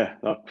 Yeah,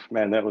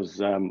 man, that was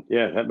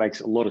that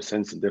makes a lot of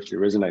sense and definitely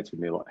resonates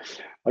with me. Like,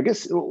 I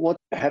guess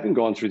having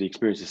gone through the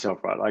experience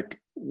yourself, right? Like,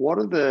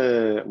 what's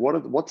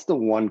the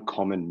one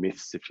common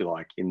myths, if you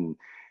like, in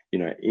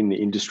the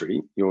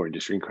industry, your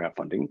industry in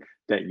crowdfunding,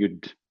 that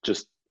you'd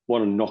just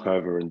want to knock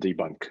over and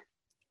debunk?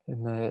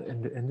 In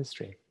the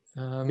industry.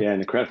 In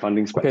the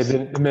crowdfunding space.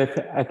 Okay, the myth.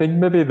 I think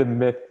maybe the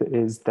myth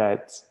is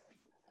that,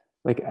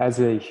 like, as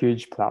a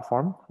huge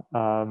platform,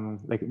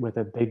 like with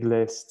a big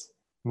list,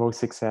 most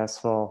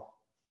successful,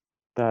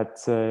 that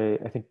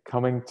I think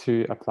coming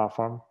to a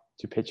platform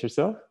to pitch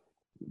yourself,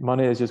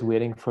 money is just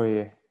waiting for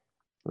you.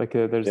 Like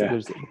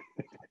there's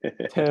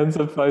tens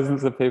of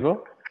thousands of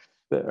people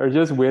that are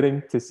just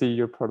waiting to see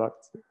your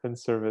product and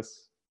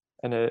service,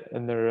 and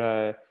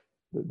they're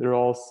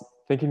all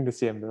thinking the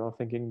same. They're all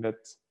thinking that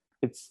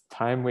it's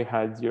time we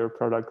had your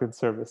product and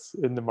service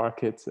in the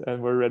market,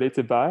 and we're ready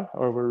to buy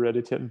or we're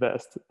ready to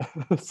invest.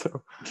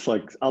 So it's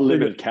like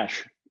unlimited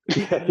cash.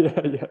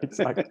 Yeah,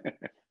 exactly.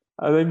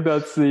 I think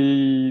that's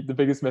the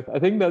biggest myth. I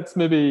think that's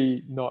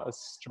maybe not as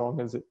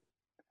strong as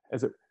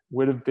it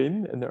would have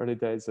been in the early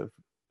days of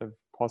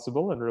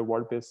possible and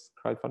reward-based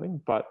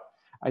crowdfunding. But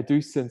I do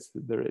sense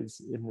that there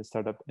is in the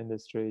startup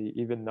industry,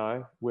 even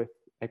now with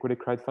equity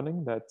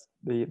crowdfunding, that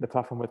the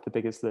platform with the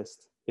biggest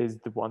list is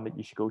the one that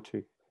you should go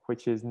to,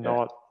 which is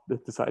not the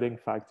deciding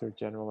factor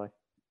generally.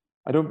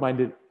 I don't mind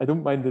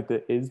that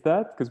it is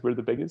that, because we're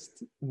the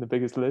biggest in the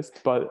biggest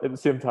list. But at the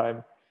same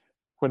time,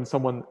 when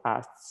someone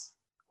asks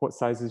what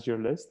size is your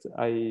list,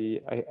 I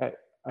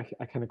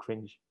kind of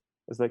cringe.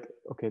 It's like,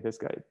 okay, this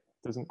guy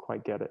doesn't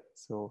quite get it,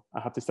 so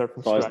I have to start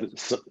from scratch.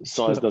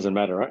 Size doesn't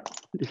matter, right?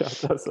 Yeah,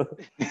 that's it.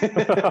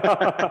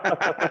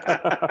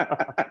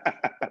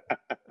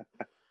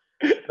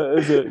 That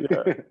is it.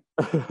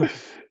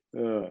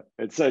 Yeah.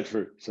 It's so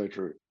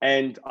true.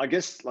 And I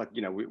guess, like,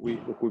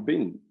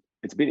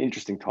 it's been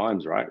interesting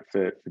times, right,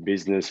 for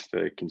business,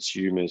 for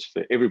consumers,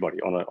 for everybody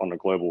on a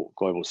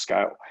global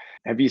scale.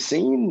 Have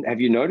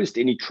you noticed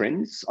any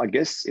trends, I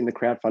guess, in the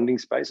crowdfunding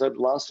space over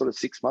the last sort of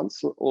 6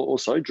 months or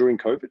so during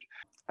COVID?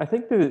 I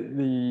think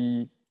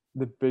the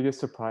biggest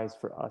surprise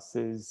for us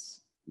is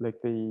like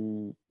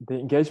the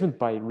engagement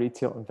by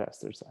retail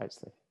investors,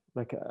 actually.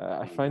 Like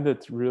I find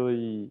it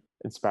really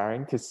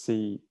inspiring to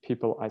see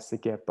people actually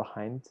get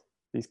behind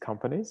these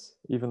companies,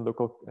 even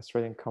local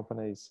Australian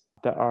companies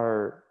that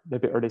are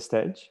maybe early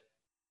stage,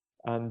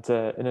 and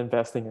in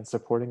investing and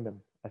supporting them.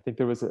 I think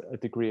there was a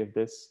degree of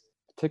this,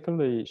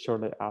 particularly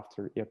shortly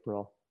after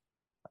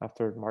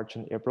March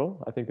and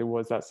April. I think there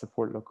was that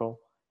support local,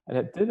 and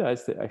it did, I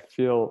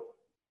feel,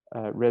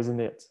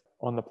 resonate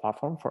on the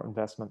platform for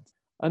investment.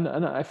 And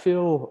I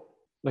feel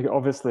like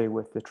obviously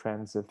with the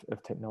trends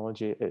of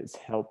technology, it's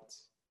helped.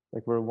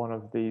 Like we're one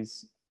of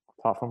these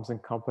platforms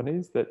and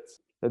companies that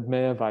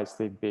may have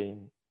actually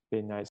been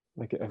nice,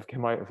 like have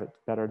come out of it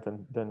better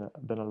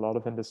than a lot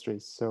of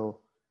industries. So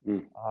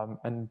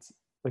and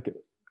like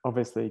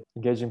obviously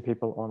engaging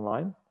people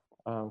online,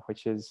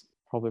 which is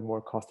probably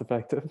more cost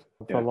effective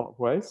for a lot of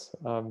ways.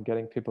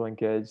 Getting people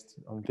engaged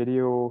on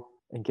video,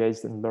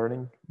 engaged in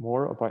learning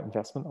more about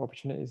investment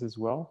opportunities as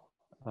well.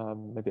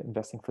 Maybe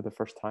investing for the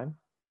first time.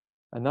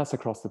 And that's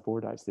across the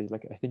board, actually.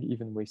 Like I think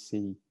even we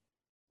see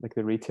like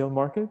the retail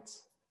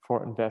markets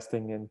for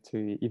investing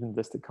into even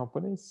listed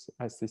companies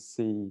as they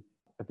see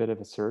a bit of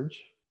a surge.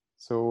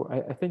 So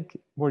I think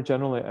more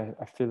generally,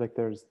 I feel like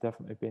there's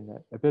definitely been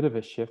a bit of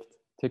a shift,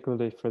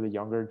 particularly for the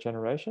younger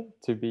generation,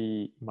 to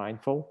be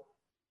mindful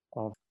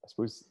of, I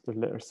suppose, the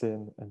literacy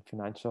and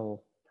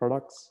financial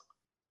products,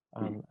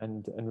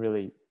 and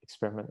really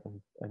experiment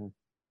and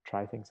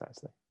try things,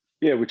 actually.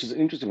 Yeah, which is an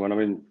interesting one. I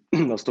mean,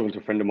 I was talking to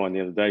a friend of mine the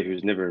other day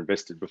who's never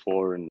invested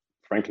before and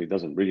frankly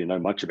doesn't really know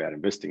much about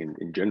investing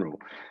in general.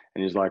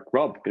 And he's like,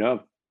 Rob, I've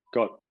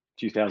got a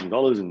few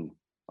 $1,000s and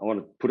I want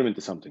to put them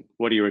into something.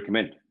 What do you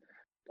recommend?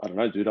 I don't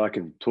know, dude, I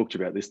can talk to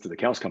you about this till the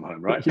cows come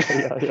home, right?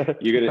 Yeah.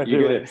 you gotta,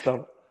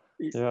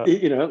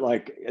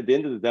 like at the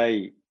end of the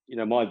day,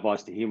 my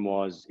advice to him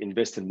was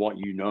invest in what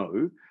you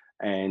know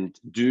and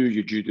do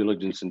your due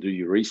diligence and do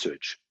your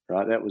research,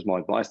 right? That was my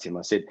advice to him.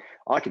 I said,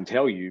 I can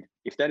tell you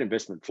if that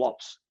investment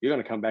flops, you're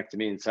going to come back to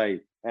me and say,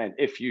 man,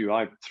 F you,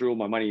 I threw all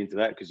my money into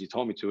that because you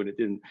told me to and it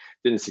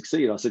didn't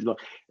succeed. I said, look,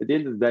 at the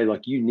end of the day,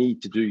 like you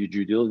need to do your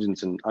due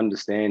diligence and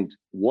understand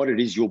what it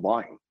is you're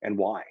buying and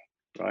why,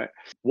 right?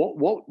 What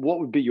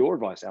would be your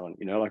advice, Alan?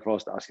 Like if I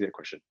was to ask you that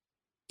question.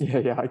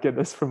 Yeah, I get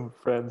this from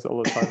friends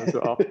all the time as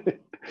well.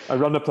 I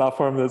run a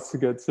platform that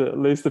gets at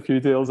least a few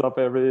deals up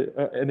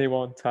any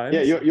one time.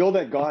 Yeah, you're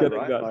that guy,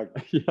 right? That.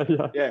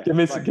 Like, yeah.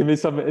 Give me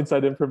some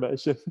inside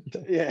information.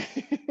 Yeah.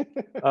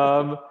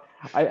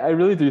 I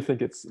really do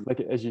think it's like,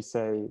 as you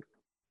say,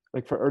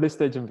 like for early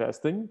stage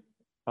investing,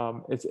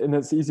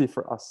 it's easy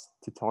for us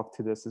to talk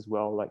to this as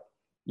well. Like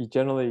you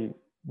generally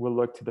will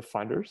look to the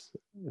founders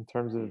in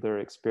terms of their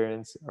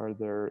experience or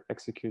their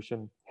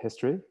execution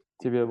history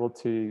to be able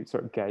to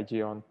sort of guide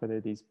you on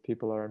whether these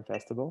people are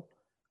investable.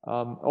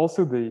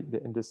 Also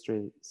the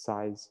industry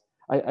size.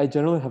 I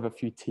generally have a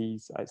few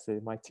T's, I say,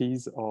 my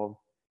T's of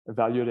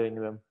evaluating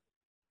them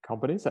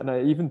companies. And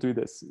I even do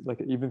this,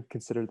 like even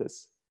consider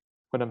this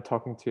when I'm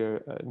talking to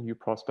a new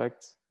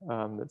prospect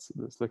that's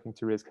looking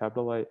to raise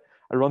capital. I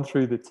run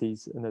through the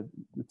T's, and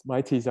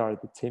my T's are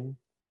the team,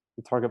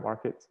 the target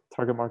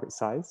market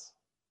size.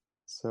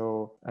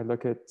 So I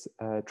look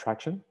at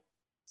traction.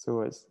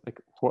 So it's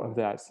like, what have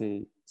they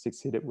actually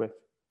succeeded with?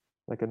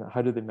 Like, and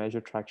how do they measure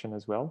traction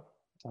as well?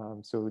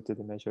 So do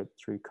they measure it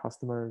through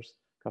customer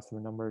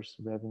numbers,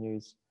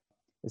 revenues?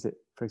 Is it,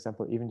 for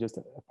example, even just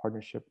a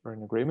partnership or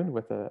an agreement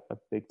with a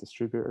big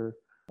distributor?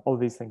 All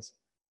of these things.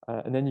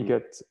 And then you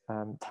get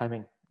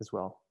timing as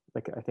well.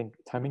 Like I think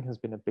timing has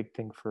been a big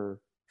thing for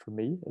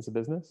me as a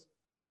business.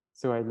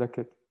 So I look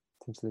at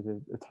potentially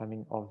the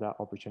timing of that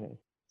opportunity.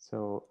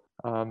 So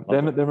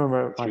them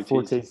are my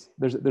 4 T's.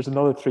 There's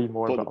another 3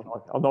 more, but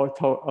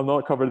I'll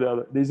not cover the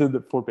other. These are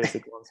the 4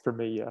 basic ones for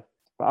me. Yeah.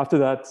 But after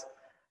that,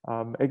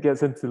 it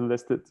gets into the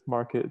listed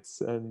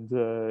markets, and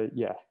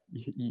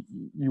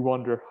you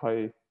wonder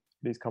how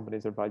these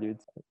companies are valued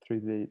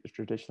through the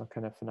traditional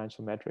kind of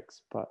financial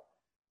metrics, but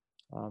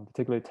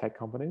particularly tech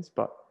companies.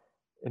 But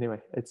anyway,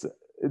 let's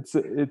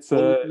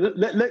go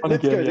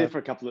there for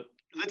a couple of.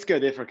 Let's go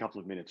there for a couple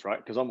of minutes, right?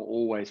 Because I'm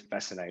always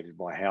fascinated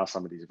by how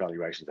some of these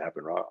evaluations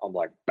happen, right? I'm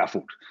like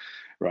baffled,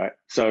 right?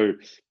 So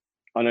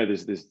I know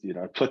there's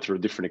a plethora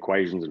of different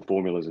equations and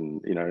formulas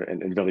and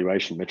and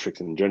valuation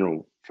metrics in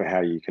general for how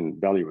you can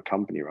value a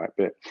company, right?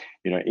 But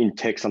in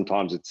tech,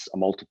 sometimes it's a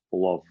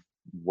multiple of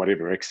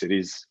whatever X it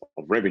is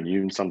of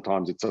revenue, and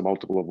sometimes it's a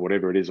multiple of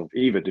whatever it is of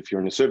EBIT if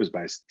you're in a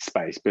service-based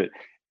space. But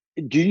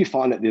do you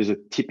find that there's a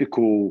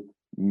typical,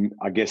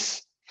 I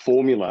guess,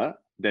 formula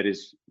that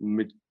is,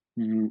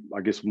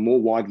 I guess, more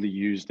widely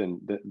used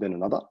than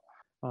another?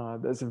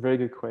 That's a very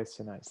good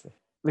question, actually.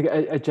 Like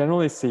I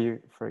generally see,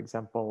 for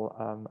example,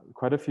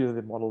 quite a few of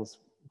the models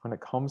when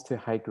it comes to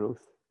high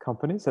growth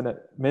companies, and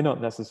it may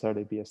not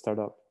necessarily be a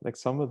startup. Like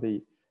some of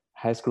the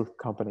highest growth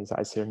companies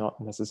I see are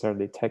not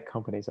necessarily tech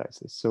companies,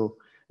 actually. So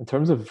in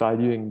terms of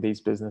valuing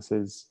these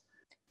businesses,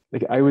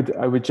 like I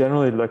would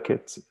generally look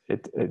at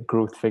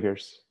growth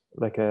figures,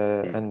 like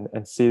and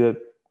see that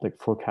like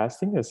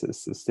forecasting is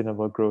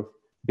sustainable growth,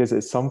 because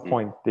at some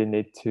point they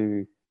need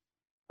to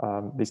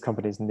these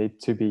companies need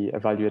to be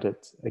evaluated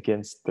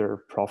against their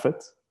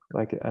profit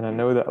Like, and I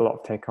know that a lot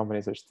of tech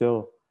companies are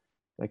still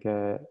like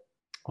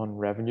on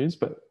revenues,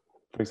 but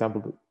for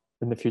example,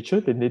 in the future,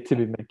 they need to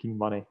be making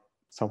money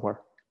somewhere,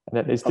 and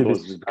it needs to Otherwise,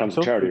 be it just becomes a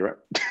substantial. charity, right?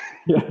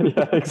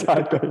 Yeah,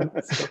 exactly.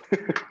 So,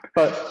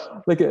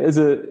 but like,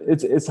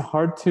 it's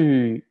hard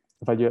to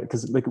evaluate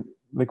because like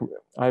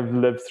I've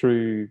lived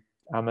through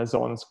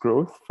Amazon's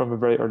growth from a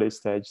very early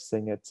stage,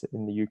 seeing it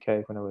in the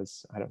UK when I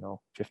was, I don't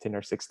know, 15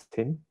 or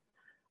 16.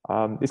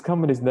 These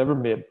companies never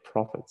made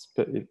profits,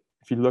 but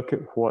if you look at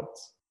what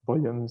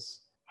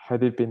volumes, how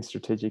they've been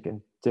strategic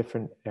in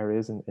different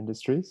areas and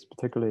industries,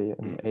 particularly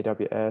in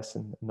AWS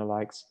and the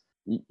likes,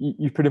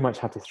 you pretty much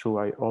have to throw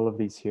out all of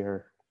these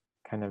here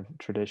kind of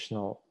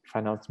traditional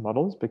finance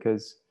models,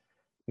 because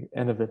at the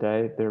end of the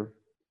day,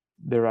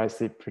 they're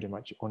actually pretty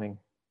much owning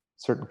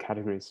certain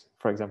categories,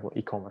 for example,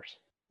 e-commerce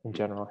in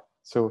general.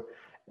 So,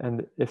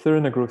 and if they're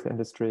in a growth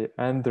industry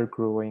and they're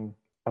growing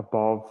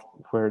above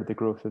where the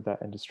growth of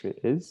that industry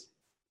is,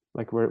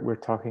 like we're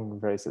talking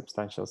very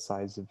substantial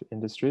size of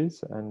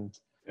industries. And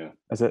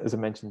as I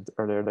mentioned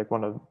earlier, like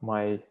one of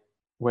my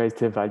ways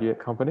to evaluate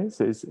companies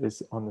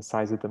is on the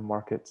size of the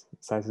market,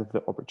 size of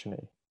the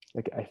opportunity.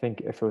 Like, I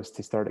think if I was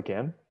to start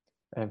again,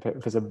 and if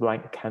it was a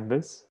blank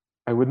canvas,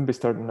 I wouldn't be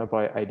starting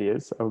about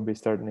ideas. I would be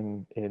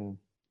starting in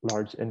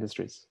large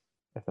industries,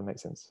 if that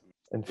makes sense.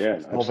 And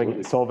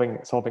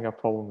solving a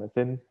problem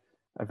within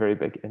a very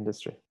big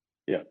industry.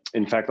 Yeah.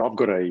 In fact, I've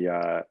got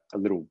a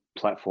little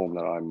platform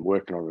that I'm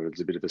working on.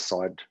 It's a bit of a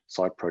side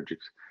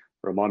project.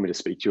 Remind me to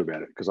speak to you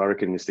about it, because I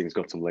reckon this thing's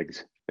got some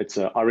legs.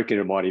 I reckon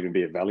it might even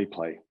be a valley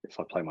play if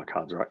I play my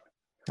cards right.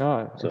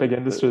 Oh, so a big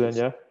industry then,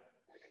 yeah.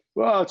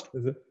 Well, it's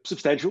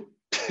substantial.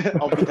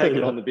 I'll be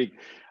taking on the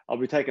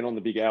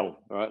big L,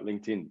 all right,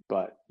 LinkedIn.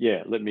 But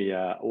yeah, let me.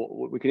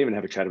 We can even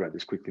have a chat about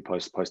this quickly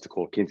post the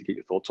call, Keen to get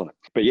your thoughts on it.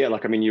 But yeah,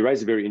 like, I mean, you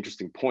raise a very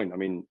interesting point. I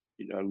mean,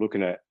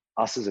 looking at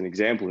us as an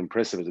example,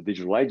 Impressive as a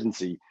digital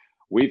agency,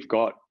 we've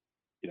got,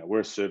 we're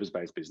a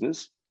service-based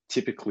business.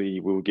 Typically,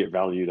 we will get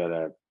valued at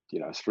a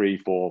 3,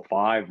 4,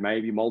 5,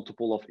 maybe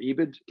multiple of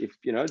EBIT, if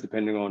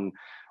depending on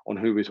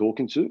who we're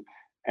talking to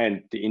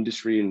and the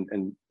industry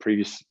and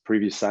previous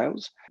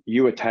sales.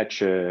 You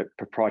attach a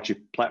proprietary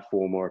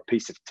platform or a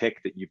piece of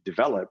tech that you've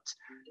developed,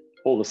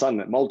 all of a sudden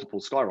that multiple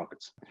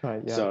skyrockets.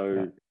 Right. Yeah.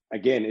 So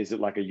again, is it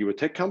like you a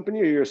tech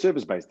company or you're a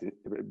service-based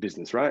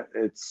business, right?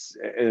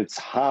 It's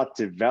hard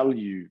to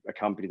value a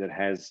company that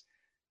has,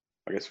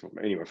 I guess,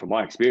 from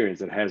my experience,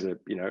 that has a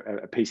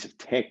piece of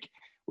tech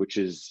which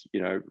is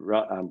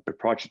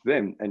proprietary to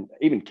them. And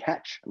even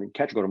Catch. I mean,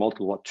 Catch got a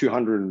multiple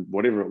 200 and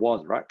whatever it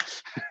was, right?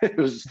 It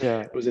was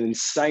an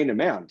insane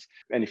amount.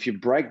 And if you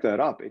break that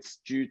up, it's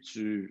due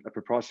to a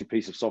proprietary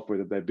piece of software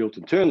that they built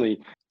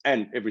internally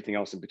and everything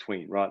else in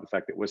between, right? The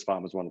fact that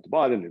Wesfarmers wanted to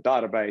buy them, their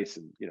database,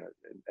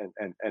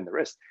 and the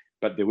rest,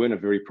 but they weren't a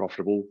very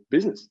profitable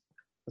business.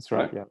 That's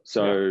right. Yeah.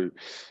 So,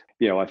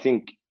 I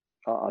think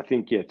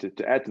to add to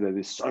that,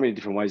 there's so many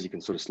different ways you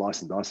can sort of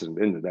slice and dice it. At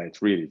the end of the day,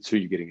 it's really who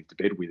you're getting into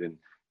bed with and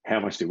how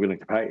much they're willing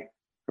to pay,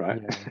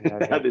 right?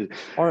 Yeah.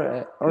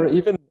 Or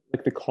even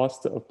like the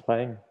cost of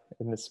playing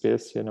in the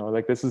space.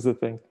 Like, this is the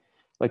thing.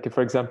 Like, if,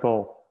 for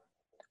example,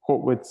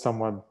 what would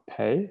someone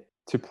pay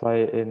to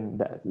play in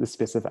the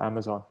space of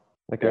Amazon?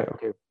 Like,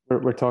 okay,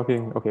 we're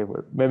talking. Okay,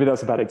 maybe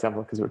that's a bad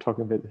example because we're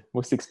talking about the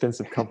most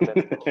expensive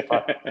company.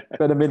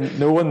 but I mean,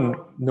 no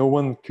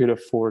one could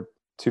afford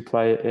to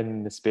play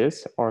in the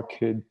space or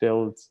could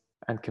build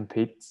and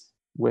compete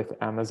with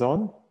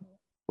Amazon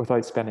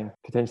without spending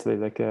potentially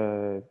like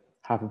 $500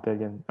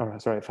 billion or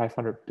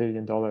 $500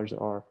 billion or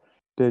 $1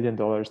 billion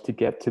to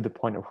get to the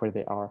point of where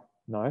they are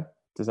now.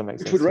 Does that make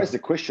sense? Which would raise the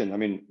question. I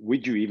mean,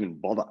 would you even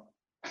bother?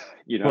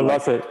 Well,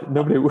 that's it.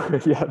 Nobody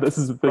would. Yeah, this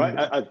is the thing.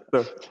 Right?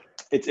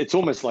 It's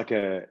almost like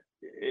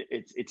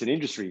it's an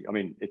industry. I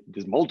mean,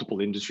 there's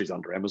multiple industries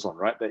under Amazon,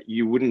 right? That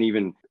you wouldn't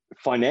even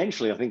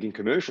financially, I think, in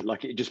commercial,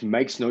 like, it just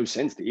makes no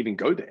sense to even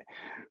go there,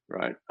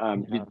 right?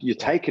 You're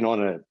taking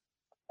on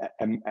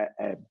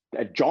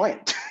a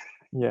giant.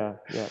 Yeah.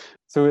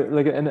 So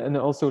like, and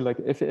also like,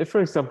 if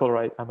for example,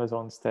 right,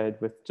 Amazon stayed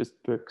with just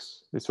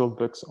books, they sold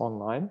books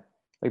online,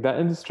 like that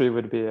industry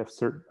would be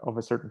of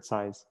a certain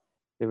size.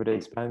 They would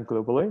expand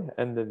globally,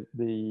 and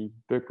the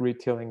book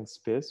retailing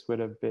space would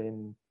have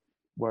been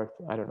worth,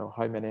 I don't know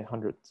how many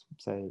hundreds,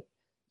 say,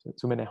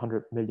 so many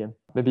 100 million,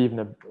 maybe even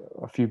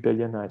a few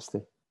billion actually,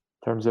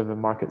 in terms of a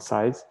market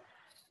size.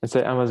 And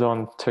say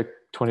Amazon took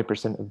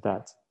 20% of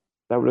that.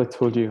 That would have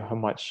told you how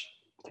much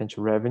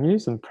potential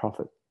revenues and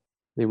profit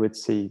they would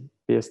see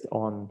based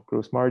on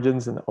gross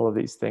margins and all of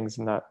these things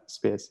in that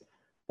space.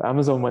 But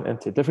Amazon went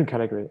into a different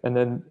category, and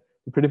then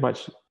they pretty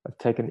much have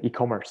taken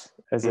e-commerce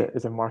as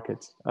a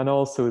market, and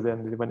also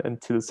then they went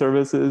into the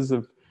services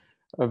of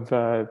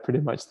pretty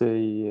much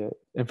the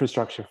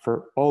infrastructure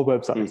for all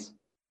websites.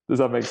 Does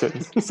that make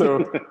sense?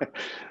 So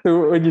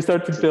when you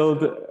start to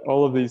build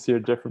all of these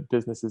different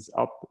businesses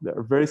up that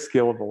are very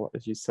scalable,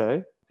 as you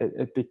say,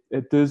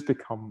 it does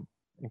become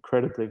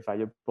incredibly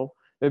valuable.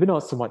 Maybe not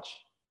so much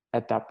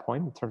at that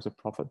point in terms of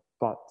profit,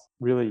 but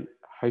really,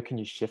 how can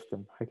you shift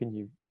them? How can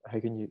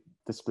you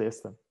displace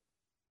them?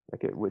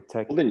 Like it would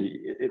take. Well, then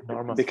it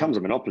becomes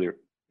a monopoly.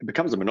 It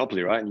becomes a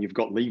monopoly, right? And you've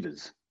got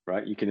levers,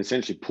 right? You can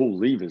essentially pull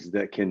levers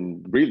that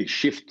can really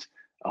shift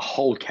a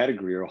whole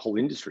category or a whole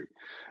industry,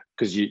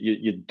 because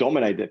you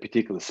dominate that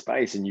particular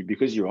space, and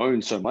because you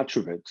own so much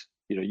of it,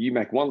 you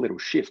make one little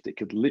shift, it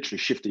could literally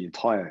shift the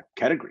entire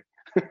category,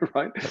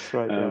 right? That's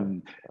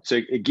right. So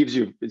it gives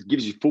you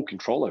full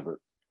control over it.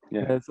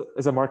 Yeah.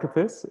 As a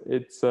marketplace,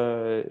 it's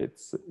the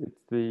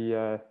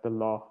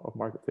law of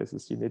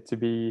marketplaces. You need to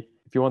be,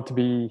 if you want to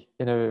be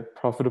in a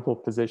profitable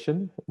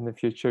position in the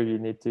future, you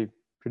need to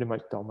pretty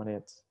much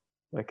dominate,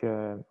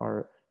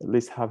 or at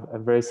least have a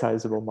very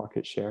sizable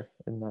market share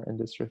in that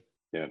industry.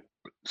 Yeah.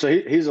 So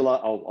here's I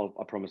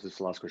promise this is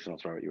the last question I'll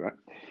throw at you, right?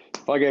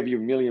 If I gave you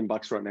 $1 million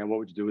right now, what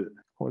would you do with it?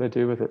 What would I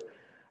do with it?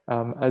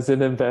 As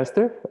an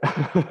investor,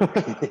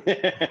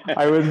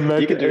 I would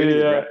make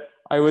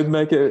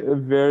a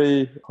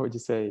very, how would you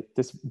say,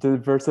 this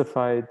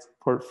diversified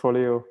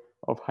portfolio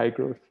of high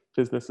growth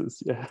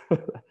businesses. Yeah,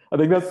 I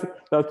think that's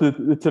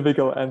the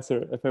typical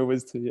answer if I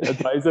was to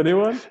advise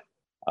anyone.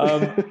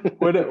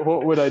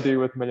 What would I do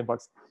with $1 million?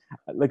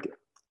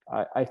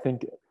 I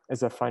think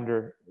as a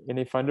founder,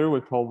 any founder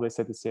would probably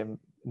say the same: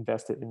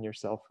 invest it in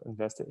yourself,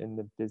 invest it in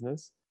the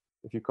business.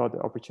 If you've got the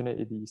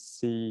opportunity to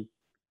see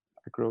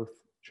a growth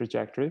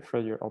trajectory for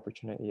your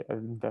opportunity,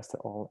 invest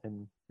it all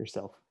in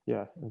yourself.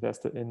 Yeah,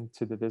 invest it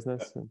into the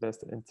business,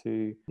 invest it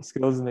into the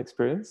skills and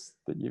experience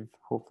that you've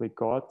hopefully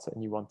got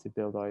and you want to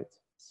build out.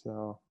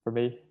 So for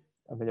me,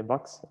 $1 million,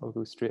 I'll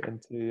go straight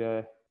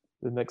into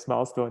the next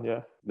milestone.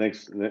 Yeah.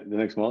 The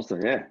next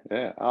milestone. Yeah.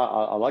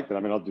 I like that.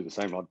 I mean, I'd do the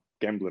same. I'd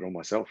gamble it on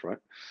myself, right?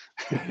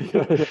 I'd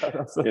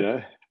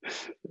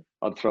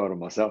throw it on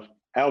myself.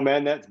 Al,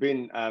 man, it's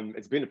been a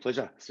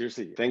pleasure.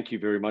 Seriously, thank you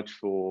very much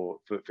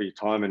for your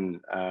time. And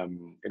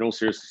in all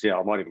seriousness,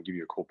 I might even give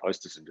you a call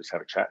post this and just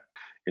have a chat.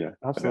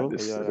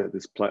 Absolutely, about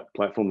this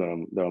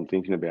platform that I'm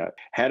thinking about.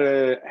 How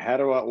do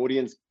our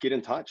audience get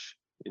in touch?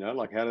 How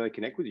do they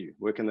connect with you?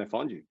 Where can they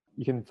find you?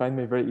 You can find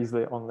me very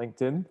easily on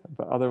LinkedIn,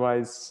 but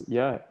otherwise,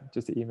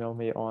 just email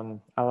me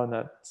on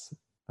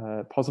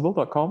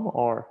alan@possible.com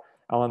or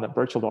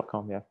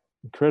alan@virtual.com. Yeah.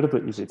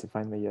 Incredibly easy to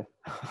find me. Yeah.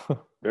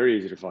 Very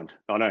easy to find.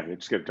 I know. You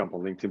just got to jump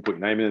on LinkedIn, put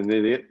your name in, and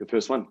there, the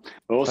first one.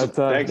 Awesome.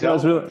 Thanks, Al.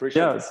 It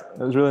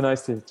was really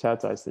nice to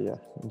chat, Isaac. Yeah.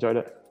 Enjoyed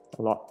it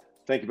a lot.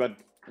 Thank you, bud.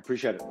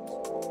 Appreciate it.